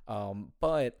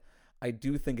 But I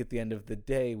do think at the end of the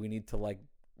day, we need to like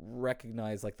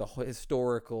recognize like the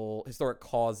historic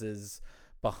causes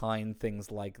behind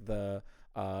things like the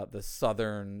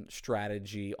Southern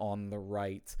strategy on the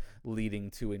right, leading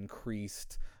to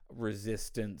increased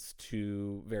resistance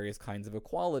to various kinds of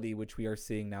equality, which we are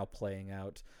seeing now playing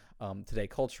out today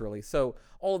culturally. So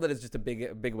all of that is just a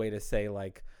big way to say,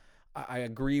 like, I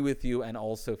agree with you, and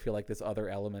also feel like this other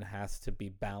element has to be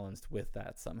balanced with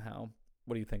that somehow.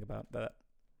 What do you think about that?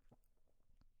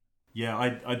 Yeah,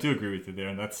 I do agree with you there,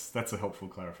 and that's a helpful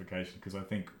clarification, because I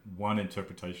think one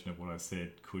interpretation of what I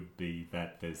said could be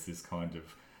that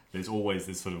there's always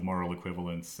this sort of moral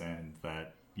equivalence, and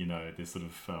that, you know, there's sort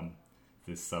of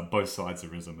this both sides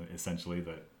of ism, essentially,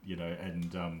 that, you know,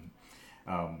 and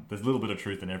there's a little bit of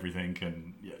truth in everything,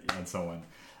 and so on.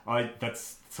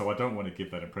 So I don't want to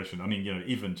give that impression. I mean, you know,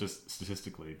 even just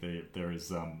statistically, there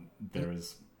is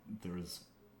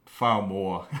far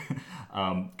more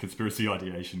conspiracy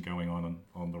ideation going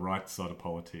on the right side of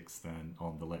politics than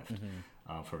on the left,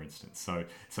 for instance. So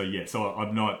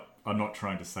I'm not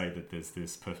trying to say that there's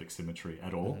this perfect symmetry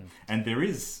at all, and there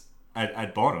is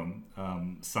at bottom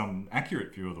some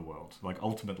accurate view of the world. Like,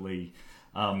 ultimately,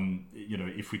 you know,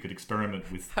 if we could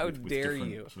experiment with how with dare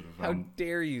different you sort of, how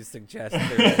dare you suggest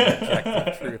there's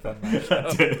objective truth on my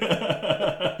show.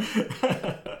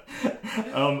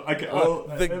 Okay, well,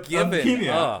 the given. Hear me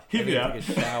out. I need to take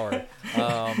a shower.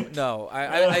 No,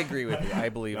 I agree with you. I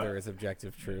believe there is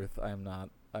objective truth.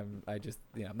 I just,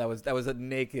 you know, that was a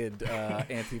naked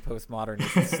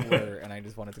anti-postmodernist slur, and I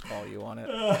just wanted to call you on it.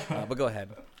 But go ahead.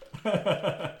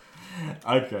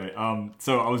 Okay.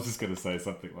 So I was just going to say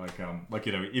something like,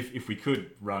 you know, if we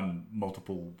could run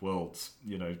multiple worlds,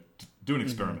 you know, do an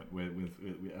experiment with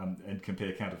and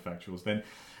compare counterfactuals, then,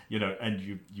 you know, and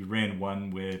you ran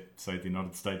one where, say, the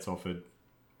United States offered,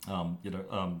 you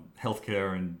know,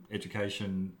 healthcare and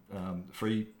education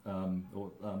free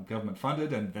or government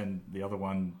funded, and then the other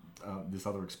one, this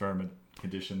other experiment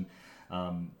condition,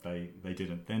 they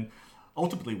didn't. Then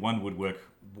ultimately, one would work.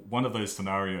 One of those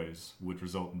scenarios would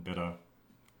result in better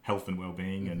health and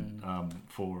well-being and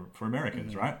for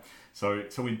Americans, right? So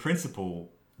in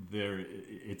principle, there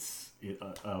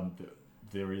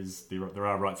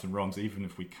are rights and wrongs, even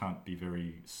if we can't be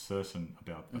very certain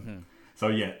about them. So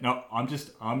yeah, no,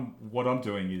 what I'm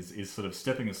doing is sort of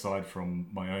stepping aside from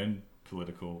my own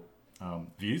political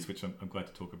views, which I'm glad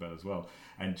to talk about as well,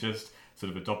 and just sort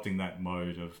of adopting that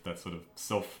mode of that sort of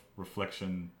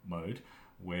self-reflection mode,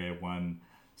 where one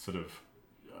sort of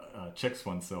checks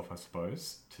oneself, I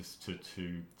suppose,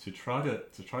 to try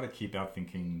to keep our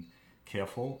thinking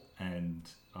careful and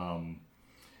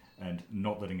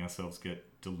not letting ourselves get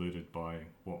deluded by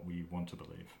what we want to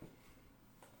believe.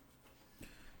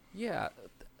 Yeah,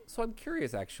 so I'm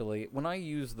curious, actually, when I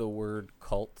use the word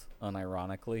cult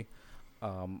unironically,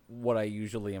 what I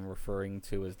usually am referring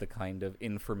to is the kind of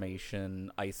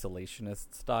information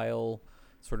isolationist style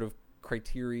sort of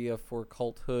criteria for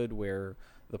culthood, where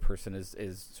the person is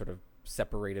sort of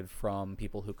separated from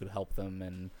people who could help them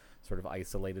and sort of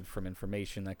isolated from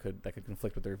information that could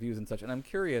conflict with their views and such. And I'm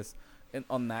curious,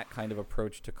 on that kind of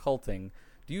approach to culting,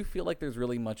 do you feel like there's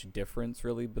really much difference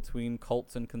really between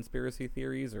cults and conspiracy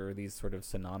theories, or are these sort of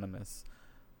synonymous?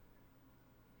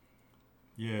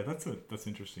 Yeah, that's an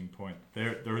interesting point.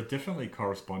 There are definitely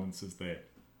correspondences there.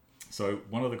 So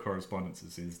one of the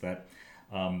correspondences is that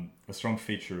a strong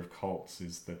feature of cults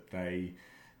is that they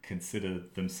consider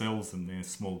themselves and their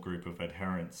small group of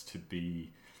adherents to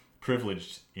be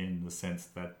privileged in the sense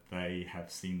that they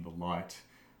have seen the light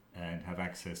and have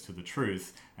access to the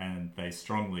truth, and they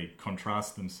strongly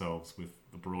contrast themselves with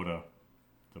the broader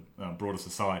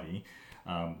society,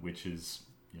 which is,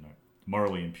 you know,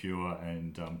 morally impure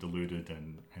and deluded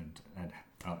and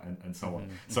so on.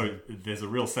 So there's a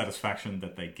real satisfaction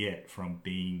that they get from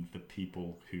being the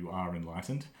people who are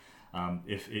enlightened.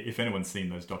 If anyone's seen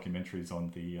those documentaries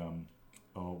on the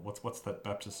what's that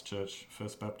Baptist church,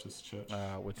 First Baptist Church?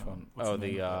 Which one?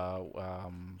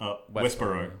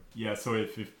 Westboro. Yeah. So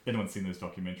if anyone's seen those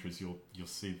documentaries, you'll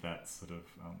see that sort of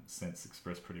sense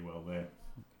expressed pretty well there.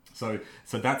 So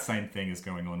that same thing is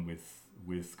going on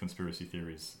with conspiracy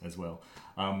theories as well.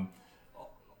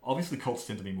 Obviously, cults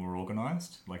tend to be more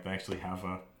organized. Like, they actually have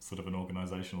a sort of an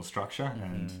organizational structure,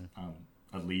 and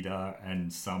a leader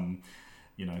and some,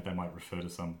 they might refer to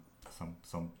some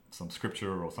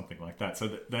scripture or something like that. So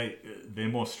that they're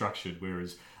more structured,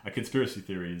 whereas a conspiracy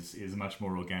theory is much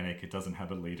more organic. It doesn't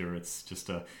have a leader. It's just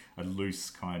a loose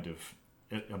kind of.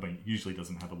 Usually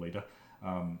doesn't have a leader.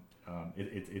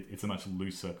 It's a much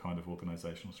looser kind of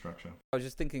organizational structure. I was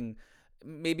just thinking,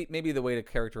 maybe the way to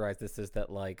characterize this is that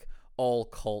like all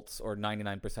cults or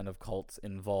 99% of cults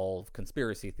involve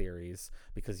conspiracy theories,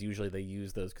 because usually they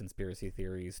use those conspiracy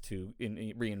theories to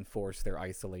reinforce their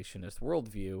isolationist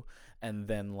worldview. And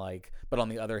then but on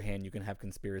the other hand, you can have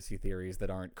conspiracy theories that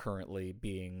aren't currently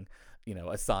being,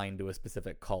 assigned to a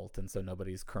specific cult, and so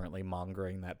nobody's currently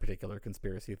mongering that particular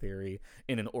conspiracy theory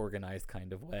in an organized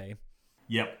kind of way.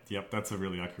 Yep, that's a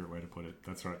really accurate way to put it.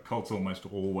 That's right. Cults almost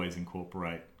always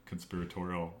incorporate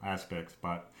conspiratorial aspects,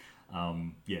 but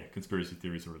conspiracy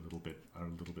theories are a little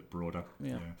bit broader.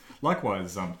 Yeah.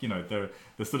 Likewise, they're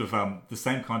sort of the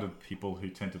same kind of people who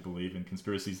tend to believe in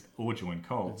conspiracies or join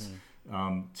cults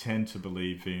tend to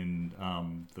believe in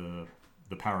the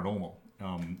paranormal,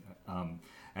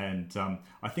 and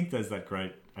I think there's that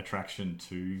great attraction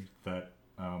to that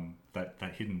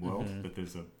hidden world. That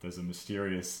there's a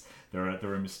mysterious there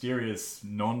are mysterious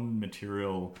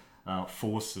non-material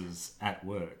forces at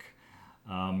work,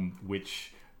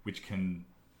 which can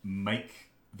make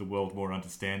the world more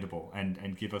understandable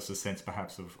and give us a sense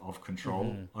perhaps of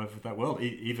control over that world,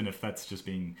 even if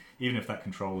that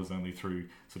control is only through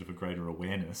sort of a greater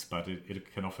awareness, but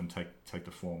it can often take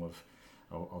the form of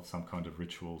some kind of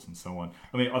rituals and so on.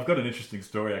 I mean, I've got an interesting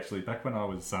story actually. Back when I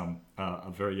was a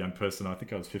very young person, I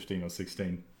think I was 15 or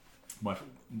 16,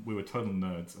 we were total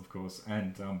nerds, of course,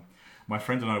 and my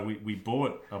friend and I, we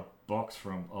bought a box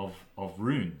of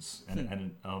runes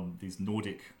and these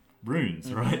Nordic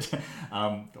runes, right?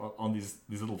 On these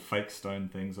little fake stone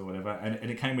things or whatever, and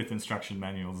it came with instruction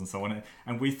manuals and so on,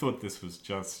 and we thought this was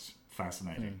just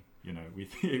fascinating.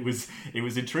 It was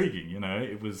intriguing.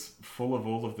 It was full of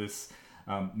all of this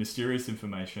mysterious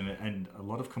information and a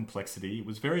lot of complexity. It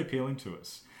was very appealing to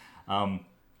us.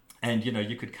 And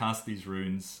you could cast these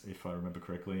runes, if I remember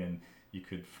correctly, and you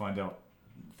could find out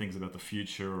things about the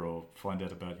future or find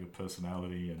out about your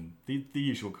personality and the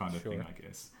usual kind of thing, I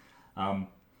guess.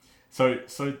 So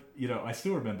I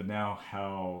still remember now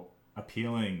how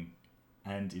appealing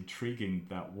and intriguing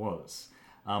that was.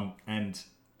 We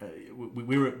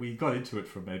got into it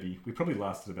for we probably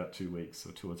lasted about 2 weeks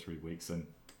or 2 or 3 weeks,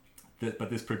 but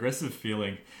this progressive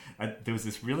feeling, there was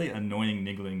this really annoying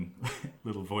niggling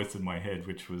little voice in my head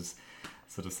which was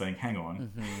sort of saying, "Hang on,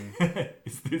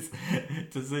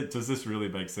 does this really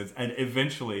make sense?" And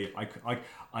eventually,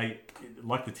 I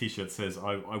like the T-shirt says,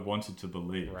 I wanted to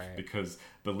believe, right, because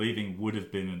believing would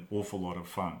have been an awful lot of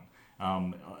fun,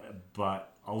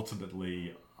 but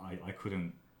ultimately, I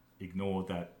couldn't ignore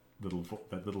that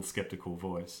little skeptical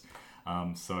voice.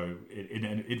 So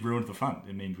it ruined the fun.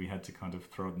 It meant we had to kind of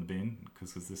throw it in the bin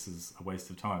because this is a waste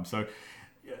of time. So,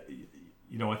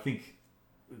 I think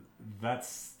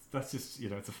that's just,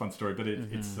 it's a fun story, but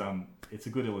it's a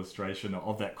good illustration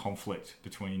of that conflict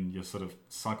between your sort of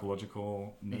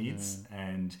psychological needs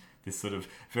and this sort of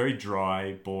very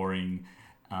dry, boring,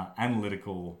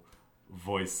 analytical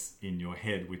voice in your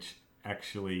head, which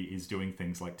actually is doing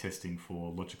things like testing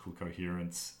for logical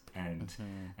coherence and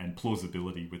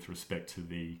plausibility with respect to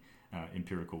the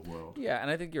empirical world. Yeah, and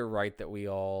I think you're right that we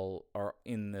all are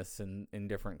in this in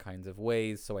different kinds of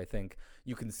ways. So I think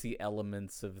you can see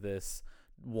elements of this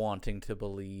wanting to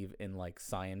believe in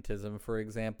scientism, for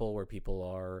example, where people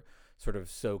are sort of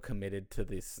so committed to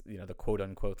this, the quote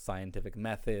unquote scientific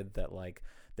method that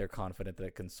they're confident that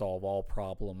it can solve all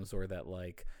problems, or that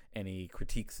any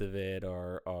critiques of it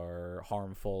are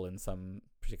harmful in some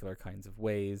particular kinds of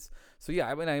ways. So yeah,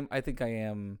 I mean, I think I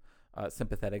am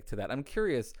sympathetic to that. I'm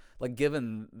curious,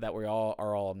 given that we all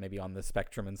are all maybe on the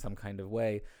spectrum in some kind of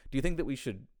way, do you think that we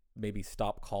should maybe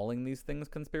stop calling these things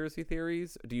conspiracy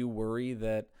theories? Do you worry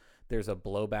that there's a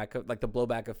blowback, the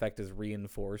blowback effect is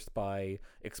reinforced by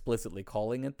explicitly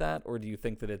calling it that? Or do you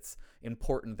think that it's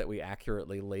important that we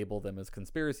accurately label them as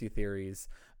conspiracy theories,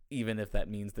 even if that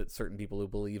means that certain people who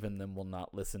believe in them will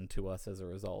not listen to us as a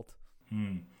result?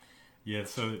 Yeah,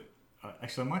 so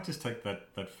actually I might just take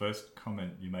that first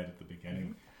comment you made at the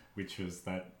beginning, which was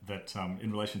that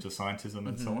in relation to scientism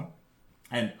and so on.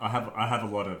 And I have a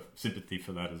lot of sympathy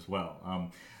for that as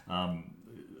well.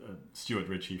 Stuart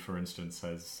Ritchie, for instance,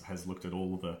 has looked at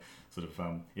all the sort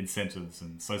of incentives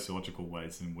and sociological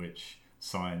ways in which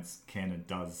science can and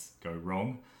does go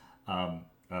wrong.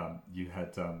 You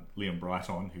had Liam Bright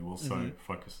on, who also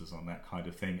focuses on that kind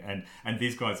of thing, and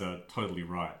these guys are totally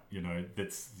right.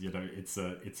 It's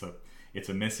it's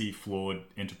a messy, flawed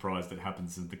enterprise that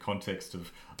happens in the context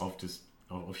of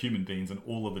human beings and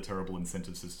all of the terrible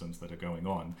incentive systems that are going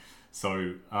on.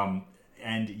 So,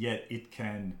 and yet it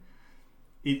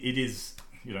is,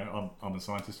 I'm a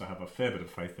scientist, I have a fair bit of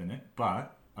faith in it,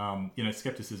 but,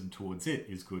 skepticism towards it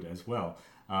is good as well.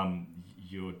 I'm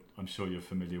sure you're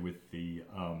familiar with the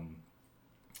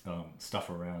stuff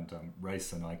around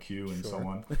race and IQ and so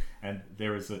on, and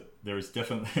there's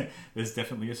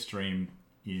definitely a stream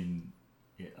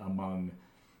among,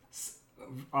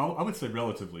 I would say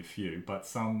relatively few, but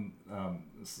some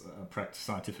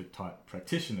scientific type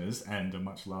practitioners and a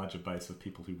much larger base of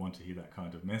people who want to hear that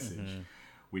kind of message,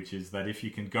 which is that if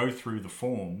you can go through the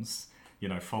forms,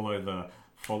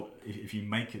 if you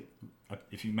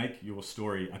make your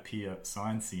story appear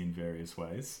sciencey in various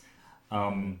ways,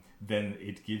 then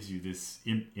it gives you this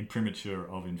imprimatur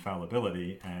of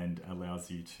infallibility and allows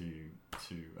you to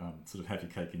sort of have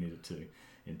your cake and eat it too,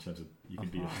 in terms of you can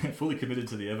be fully committed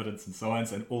to the evidence and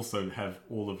science and also have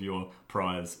all of your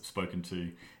priors spoken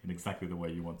to in exactly the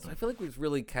way you want them. So I feel like this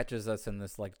really catches us in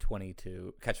this like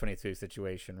catch-22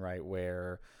 situation, right,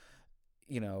 where,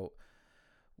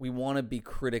 we want to be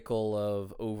critical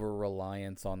of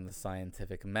over-reliance on the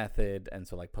scientific method, and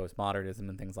so like postmodernism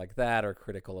and things like that are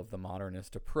critical of the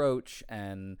modernist approach,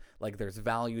 and like there's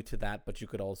value to that, but you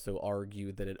could also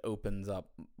argue that it opens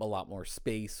up a lot more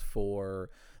space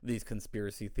for these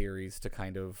conspiracy theories to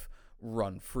kind of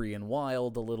run free and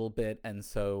wild a little bit, and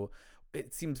so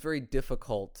it seems very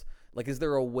difficult. Like, is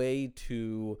there a way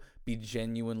to be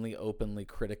genuinely, openly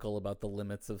critical about the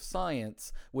limits of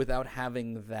science without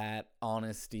having that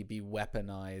honesty be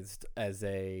weaponized as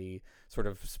a sort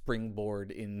of springboard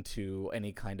into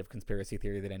any kind of conspiracy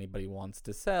theory that anybody wants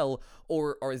to sell?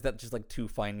 Or is that just like too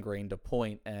fine-grained a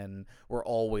point and we're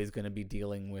always going to be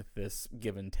dealing with this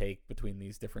give and take between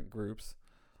these different groups?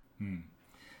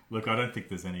 Look, I don't think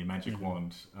there's any magic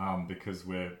wand, because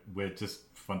we're just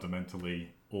fundamentally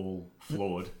all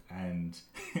flawed, and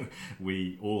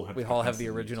we all have the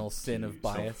original sin of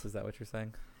bias. Is that what you're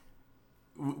saying?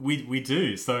 We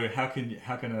do. So how can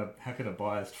a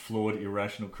biased, flawed,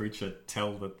 irrational creature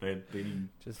tell that they're being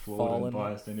just flawed and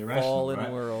biased and irrational?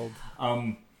 Fallen world.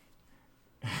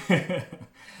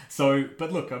 So,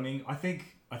 but look, I mean, I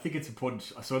think it's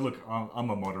important. So look, I'm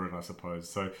a moderate, I suppose.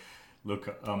 So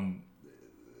look,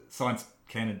 science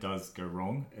can and does go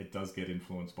wrong. It does get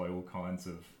influenced by all kinds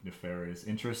of nefarious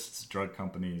interests. Drug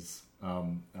companies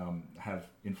have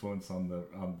influence on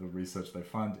the research they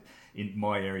fund. In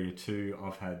my area too,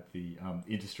 I've had the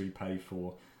industry pay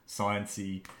for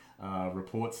sciencey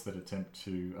reports that attempt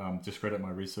to discredit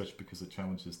my research because it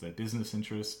challenges their business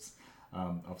interests.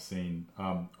 I've seen,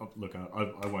 look,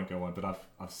 I won't go on, but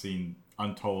I've seen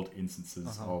untold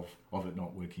instances of it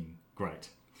not working great.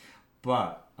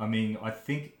 But I mean, I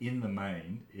think in the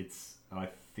main, it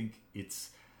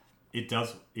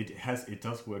does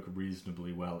work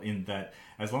reasonably well, in that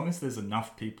as long as there's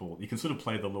enough people, you can sort of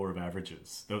play the law of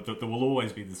averages. There will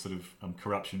always be this sort of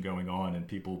corruption going on and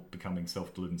people becoming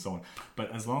self-deluded and so on.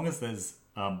 But as long as there's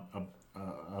a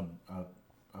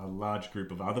large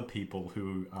group of other people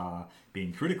who are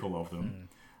being critical of them,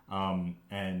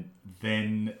 and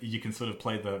then you can sort of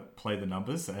play the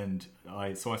numbers, and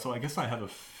I guess I have a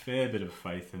fair bit of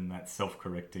faith in that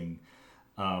self-correcting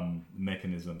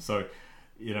mechanism. So,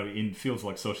 in fields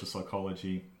like social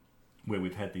psychology, where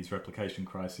we've had these replication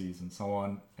crises and so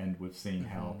on, and we've seen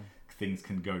how things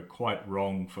can go quite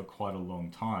wrong for quite a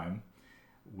long time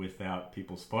without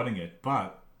people spotting it.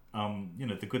 But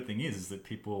the good thing is that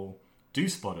people do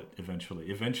spot it eventually.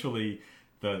 Eventually,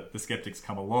 the skeptics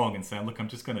come along and say, look, I'm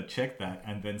just going to check that,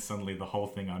 and then suddenly the whole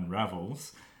thing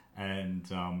unravels. And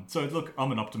so, look,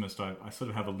 I'm an optimist. I sort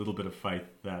of have a little bit of faith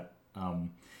that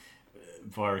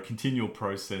via a continual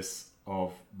process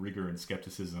of rigor and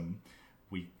skepticism,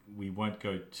 we won't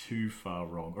go too far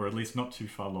wrong, or at least not too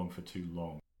far wrong for too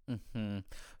long.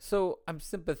 So I'm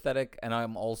sympathetic, and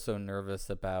I'm also nervous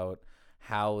about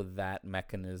how that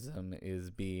mechanism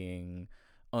is being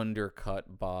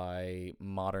undercut by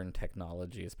modern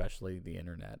technology, especially the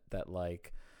internet. That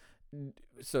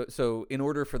so in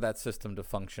order for that system to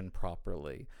function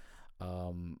properly,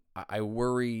 I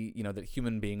worry, that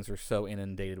human beings are so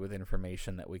inundated with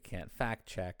information that we can't fact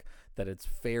check, that it's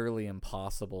fairly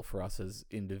impossible for us as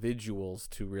individuals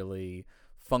to really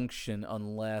function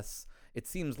unless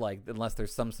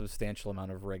there's some substantial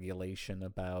amount of regulation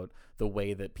about the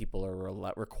way that people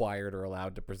are required or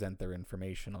allowed to present their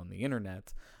information on the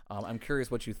internet. I'm curious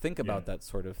what you think about that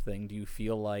sort of thing. Do you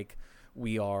feel like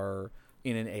we are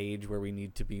in an age where we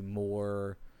need to be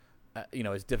more,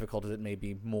 as difficult as it may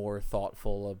be, more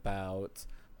thoughtful about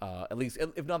at least,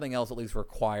 if nothing else, at least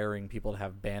requiring people to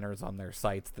have banners on their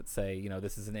sites that say,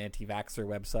 this is an anti-vaxxer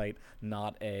website,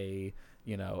 not a,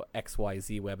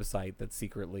 XYZ website that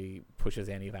secretly pushes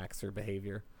anti-vaxxer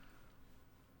behavior.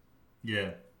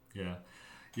 Yeah.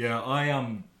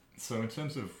 So in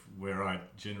terms of where I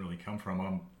generally come from,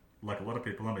 I'm like a lot of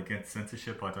people. I'm against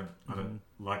censorship. I don't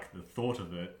like the thought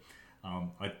of it.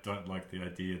 I don't like the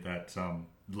idea that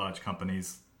large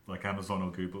companies like Amazon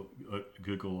or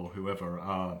Google or whoever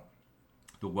are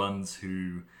the ones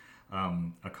who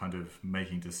are kind of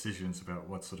making decisions about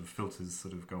what sort of filters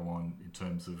sort of go on in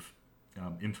terms of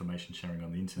information sharing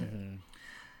on the internet. Mm-hmm.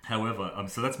 However,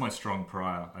 so that's my strong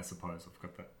prior, I suppose. I've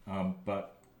got that.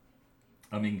 But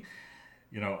I mean,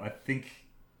 I think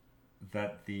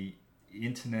that the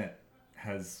internet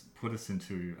has put us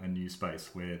into a new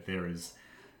space where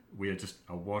we are just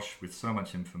awash with so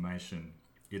much information.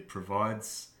 It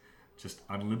provides just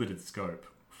unlimited scope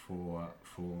for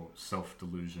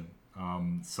self-delusion.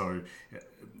 So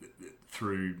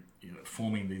through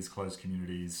forming these closed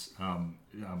communities,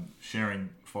 sharing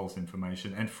false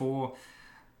information, and for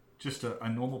just a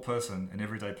normal person, an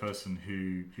everyday person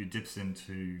who dips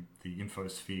into the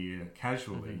infosphere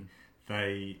casually,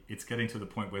 it's getting to the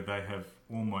point where they have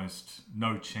almost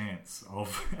no chance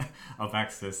of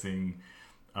accessing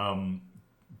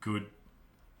good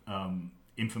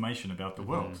information about the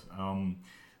world.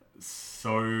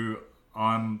 So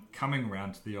I'm coming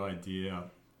around to the idea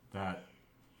that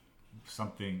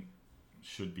something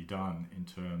should be done in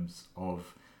terms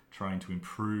of trying to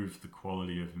improve the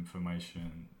quality of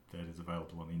information that is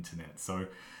available on the internet. So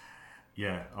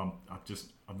yeah, I'm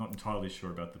not entirely sure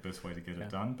about the best way to get it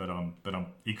done, but I'm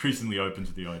increasingly open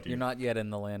to the idea. You're not yet in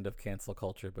the land of cancel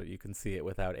culture, but you can see it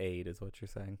without aid, is what you're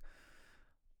saying.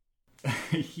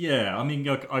 Yeah, I mean,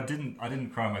 look, I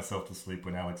didn't cry myself to sleep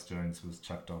when Alex Jones was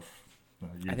chucked off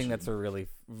YouTube. I think that's a really,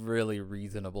 really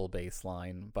reasonable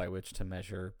baseline by which to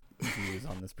measure views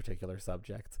on this particular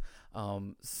subject.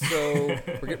 So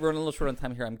we're running a little short on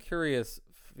time here. I'm curious,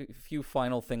 a few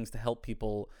final things to help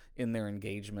people in their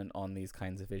engagement on these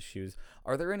kinds of issues.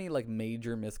 Are there any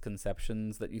major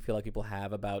misconceptions that you feel like people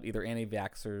have about either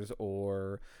anti-vaxxers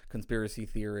or conspiracy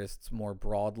theorists more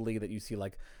broadly that you see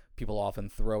people often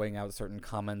throwing out certain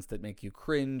comments that make you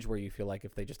cringe, where you feel like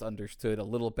if they just understood a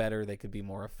little better, they could be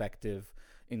more effective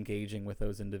engaging with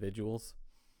those individuals?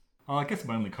 I guess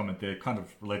my only comment there kind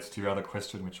of relates to your other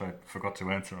question, which I forgot to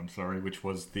answer, I'm sorry, which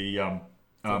was the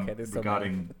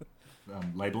regarding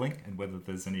labeling and whether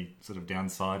there's any sort of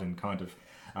downside in kind of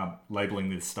labeling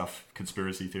this stuff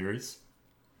conspiracy theories.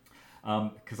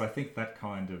 Because I think that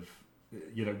kind of,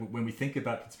 when we think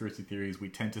about conspiracy theories, we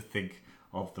tend to think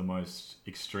of the most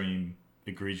extreme,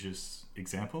 egregious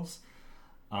examples.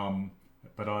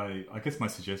 But I guess my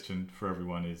suggestion for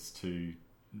everyone is to,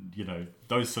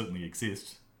 those certainly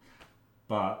exist,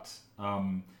 but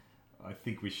I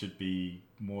think we should be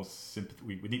more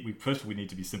sympathetic. We need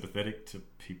to be sympathetic to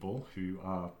people who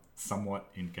are somewhat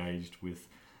engaged with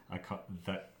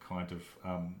that kind of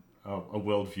a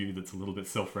worldview that's a little bit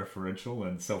self-referential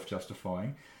and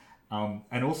self-justifying,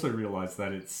 and also realize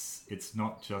that it's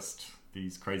not just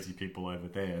these crazy people over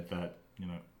there, that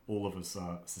all of us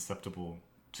are susceptible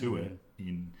to it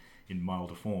in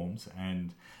milder forms.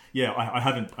 And yeah, I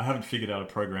haven't figured out a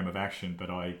program of action, but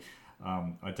I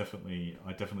definitely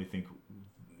think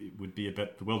it would be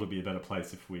the world would be a better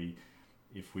place if we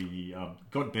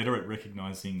got better at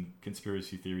recognizing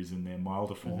conspiracy theories in their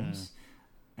milder forms,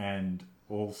 and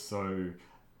also,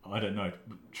 I don't know,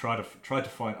 try to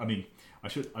find. I mean, I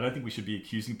don't think we should be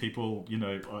accusing people.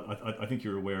 I think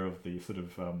you're aware of the sort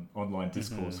of online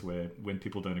discourse where when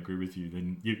people don't agree with you,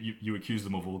 then you accuse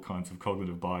them of all kinds of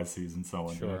cognitive biases and so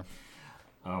on. Sure.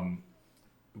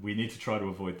 We need to try to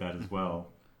avoid that as well.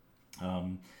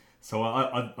 So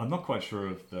I'm not quite sure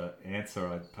of the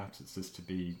answer. Perhaps it's just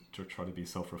to try to be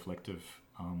self-reflective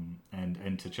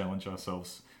and to challenge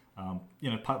ourselves.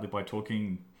 Partly by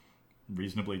talking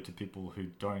reasonably to people who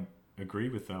don't agree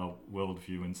with our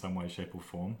worldview in some way, shape, or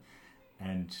form,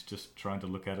 and just trying to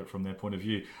look at it from their point of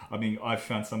view. I mean, I've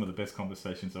found some of the best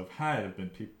conversations I've had have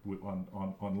been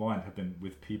online have been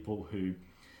with people who,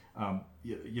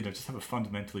 just have a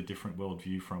fundamentally different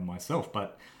worldview from myself,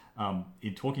 but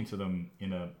in talking to them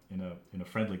in a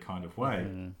friendly kind of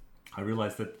way, I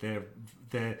realize that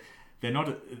they're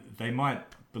not. They might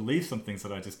believe some things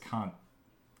that I just can't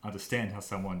understand how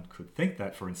someone could think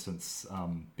that. For instance,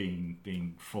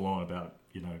 being full on about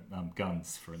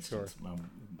guns, for instance. Sure.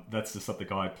 That's just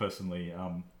something I personally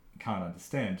can't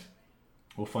understand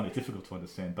or find it difficult to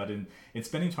understand. But in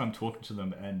spending time talking to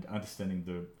them and understanding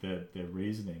their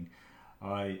reasoning,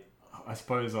 I I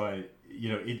suppose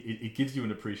it gives you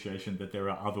an appreciation that there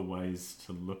are other ways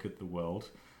to look at the world,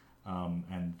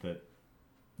 and that,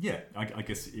 I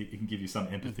guess it can give you some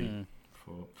empathy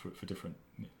for different.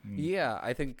 Yeah,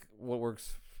 I think what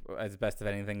works as best of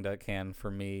anything that can for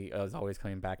me is always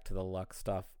coming back to the luck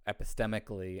stuff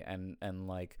epistemically, and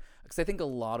like, because I think a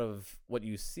lot of what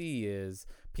you see is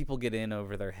people get in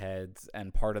over their heads,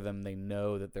 and part of them, they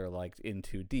know that they're like in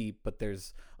too deep, but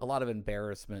there's a lot of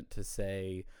embarrassment to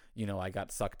say, I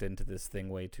got sucked into this thing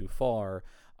way too far.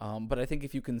 But I think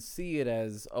if you can see it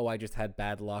as, I just had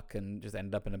bad luck and just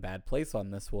ended up in a bad place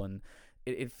on this one,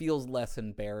 it feels less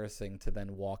embarrassing to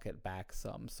then walk it back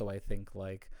some. So I think,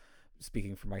 like,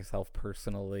 speaking for myself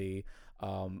personally,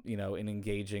 in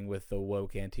engaging with the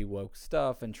woke, anti-woke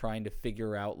stuff and trying to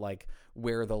figure out like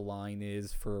where the line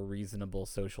is for a reasonable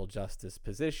social justice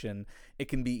position, it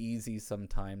can be easy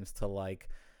sometimes to like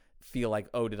feel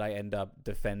like, did I end up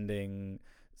defending,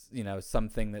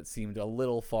 something that seemed a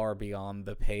little far beyond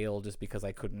the pale just because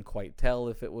I couldn't quite tell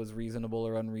if it was reasonable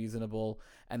or unreasonable,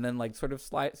 and then like sort of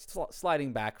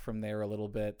sliding back from there a little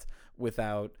bit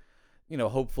without,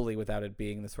 hopefully without it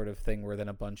being the sort of thing where then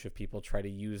a bunch of people try to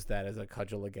use that as a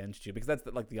cudgel against you, because that's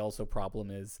the also problem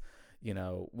is,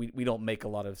 we don't make a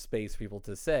lot of space for people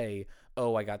to say,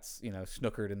 I got,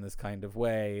 snookered in this kind of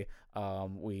way.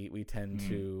 We tend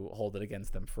to hold it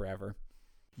against them forever.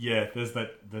 Yeah, there's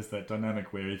that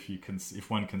dynamic where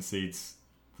if one concedes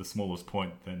the smallest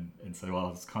point, then and say,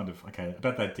 well, it's kind of okay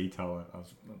about that detail, I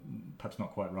was perhaps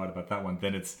not quite right about that one,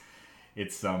 then it's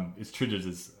treated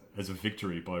as a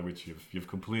victory by which you've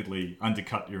completely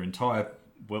undercut your entire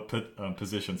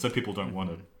position, so people don't want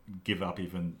to give up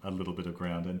even a little bit of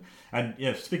ground. And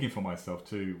yeah, speaking for myself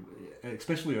too,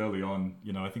 especially early on,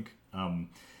 I think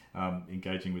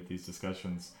engaging with these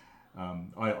discussions,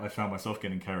 I found myself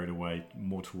getting carried away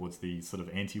more towards the sort of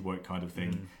anti-woke kind of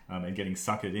thing, and getting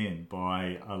suckered in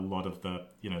by a lot of the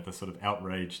the sort of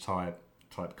outrage type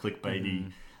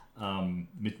clickbaity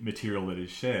material that is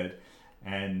shared.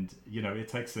 And it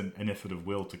takes an effort of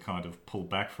will to kind of pull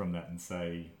back from that and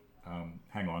say,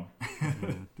 hang on,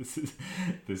 this is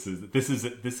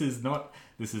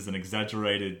an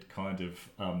exaggerated kind of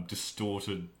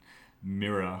distorted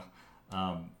mirror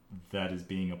that is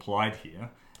being applied here.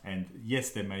 And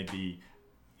yes, there may be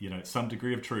some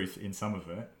degree of truth in some of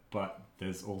it, but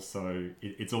there's also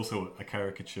it's also a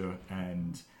caricature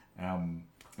and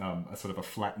a sort of a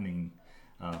flattening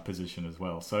position as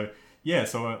well. So. Yeah,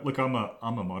 so look, I'm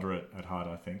a moderate at heart,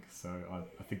 I think. So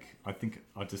I think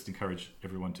I just encourage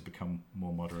everyone to become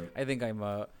more moderate. I think I'm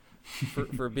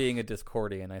for being a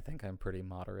Discordian, I think I'm pretty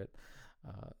moderate.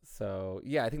 So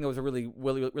yeah, I think that was a really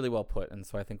well put, and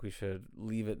so I think we should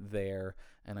leave it there,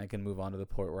 and I can move on to the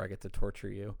point where I get to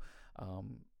torture you.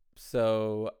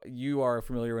 So you are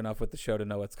familiar enough with the show to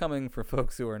know what's coming. For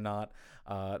folks who are not,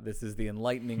 this is the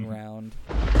enlightening round.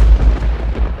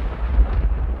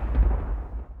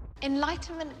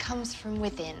 Enlightenment comes from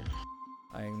within.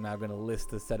 I'm now going to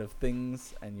list a set of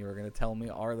things, and you're going to tell me,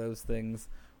 are those things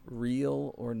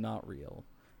real or not real?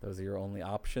 Those are your only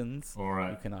options. All right.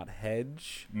 You cannot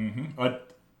hedge.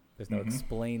 There's no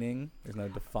explaining. There's no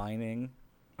defining.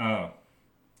 Oh.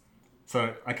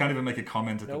 So I can't even make a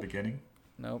comment at the beginning?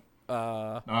 Nope.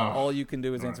 All you can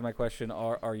do is answer my question.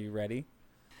 Are you ready?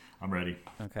 I'm ready.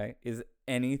 Okay. Is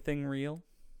anything real?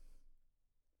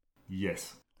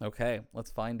 Yes. Okay,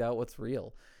 let's find out what's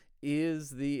real.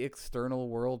 Is the external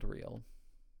world real?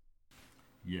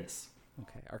 Yes.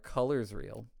 Okay, are colors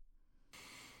real?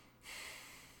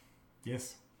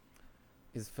 Yes.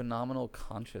 Is phenomenal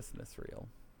consciousness real?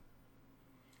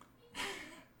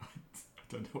 I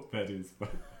don't know what that is,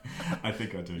 but I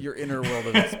think I do. Your inner world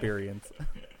of experience.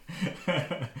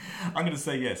 I'm going to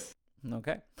say yes.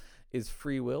 Okay. Is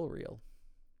free will real?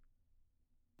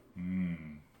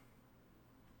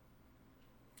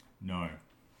 No.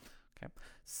 Okay.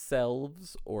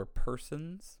 Selves or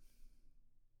persons?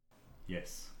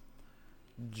 Yes.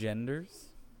 Genders?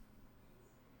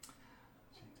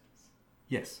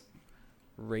 Yes.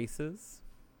 Races?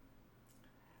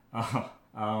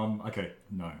 Okay,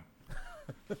 no.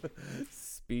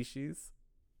 Species?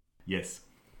 Yes.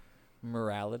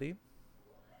 Morality?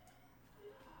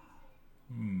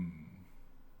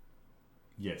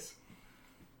 Yes.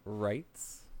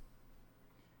 Rights?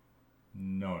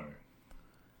 No.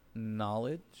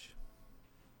 Knowledge?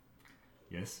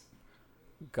 Yes.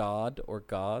 God or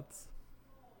gods?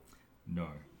 No.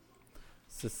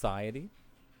 Society?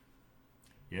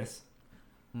 Yes.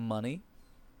 Money?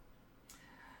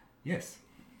 Yes.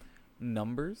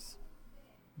 Numbers?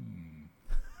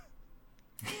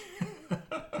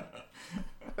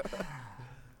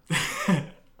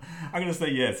 I'm gonna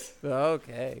say yes.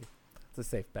 Okay. It's a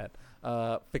safe bet.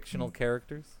 Fictional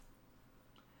characters?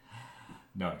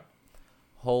 No.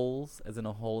 Holes, as in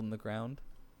a hole in the ground?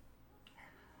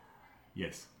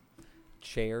 Yes.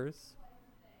 Chairs?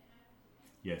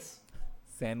 Yes.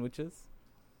 Sandwiches?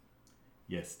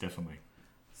 Yes, definitely.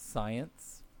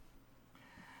 Science?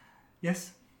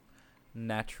 Yes.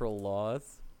 Natural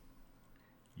laws?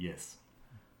 Yes.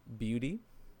 Beauty?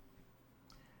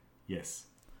 Yes.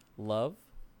 Love?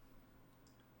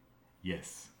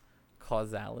 Yes.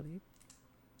 Causality?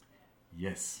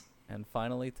 Yes. And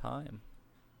finally, time.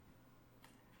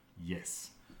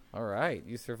 Yes. All right,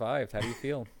 you survived. How do you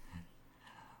feel?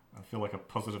 I feel like a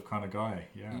positive kind of guy.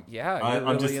 Yeah. Yeah, you're I'm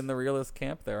really just in the realist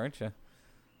camp there, aren't you?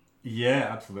 Yeah,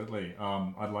 absolutely.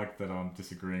 I like that I'm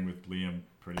disagreeing with Liam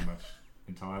pretty much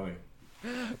entirely.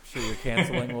 I'm sure your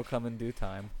canceling will come in due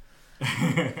time.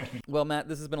 Well, Matt,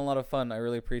 this has been a lot of fun. I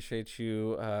really appreciate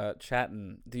you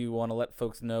chatting. Do you want to let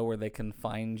folks know where they can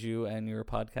find you and your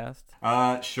podcast?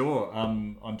 Sure.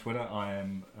 On Twitter, I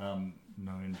am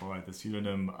known by the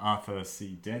pseudonym Arthur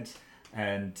C. Dent.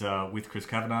 And with Chris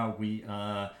Kavanagh, we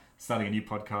are starting a new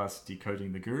podcast,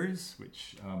 Decoding the Gurus,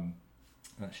 which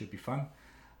should be fun.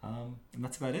 And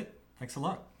that's about it. Thanks a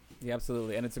lot. Yeah,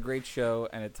 absolutely. And it's a great show,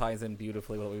 and it ties in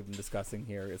beautifully with what we've been discussing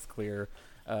here. It's clear,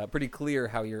 pretty clear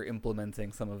how you're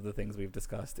implementing some of the things we've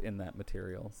discussed in that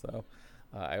material. So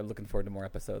I'm looking forward to more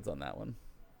episodes on that one.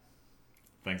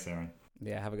 Thanks, Aaron.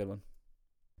 Yeah, have a good one.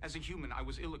 As a human, I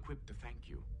was ill-equipped to thank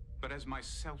you. But as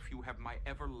myself, you have my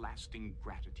everlasting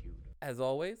gratitude. As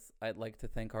always, I'd like to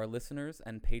thank our listeners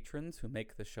and patrons who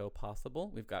make the show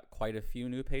possible. We've got quite a few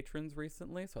new patrons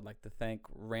recently, so I'd like to thank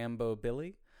Rambo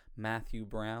Billy, Matthew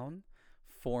Brown,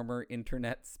 former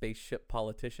internet spaceship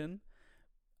politician,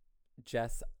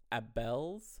 Jess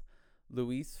Abels,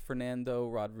 Luis Fernando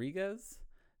Rodriguez,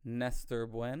 Nestor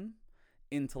Buen,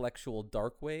 Intellectual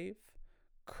Darkwave,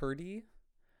 Curdy,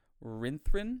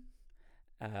 Rinthrin,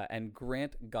 and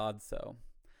Grant Godso.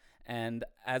 And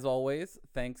as always,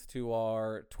 thanks to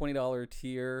our $20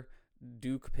 tier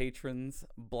Duke patrons,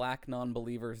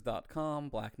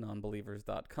 blacknonbelievers.com,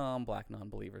 blacknonbelievers.com,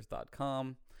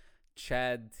 blacknonbelievers.com,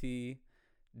 Chad T,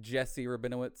 Jesse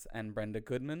Rabinowitz, and Brenda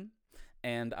Goodman,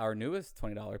 and our newest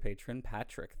 $20 patron,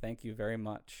 Patrick. Thank you very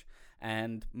much.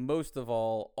 And most of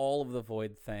all of the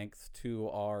void thanks to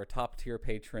our top tier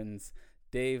patrons,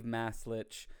 Dave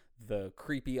Maslich, the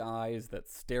creepy eyes that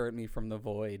stare at me from the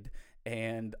void,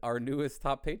 and our newest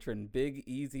top patron, Big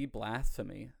Easy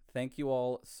Blasphemy. Thank you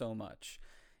all so much.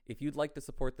 If you'd like to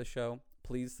support the show,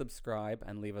 please subscribe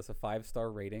and leave us a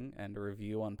 5-star rating and a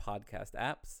review on podcast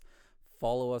apps.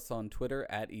 Follow us on Twitter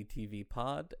at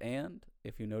ETVPod, and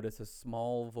if you notice a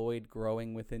small void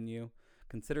growing within you,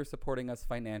 consider supporting us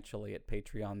financially at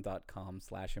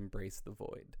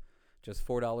patreon.com/embracethevoid. Just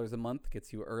 $4 a month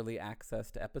gets you early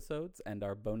access to episodes and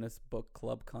our bonus book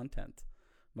club content.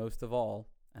 Most of all,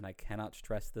 and I cannot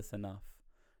stress this enough,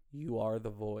 you are the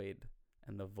void,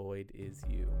 and the void is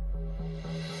you.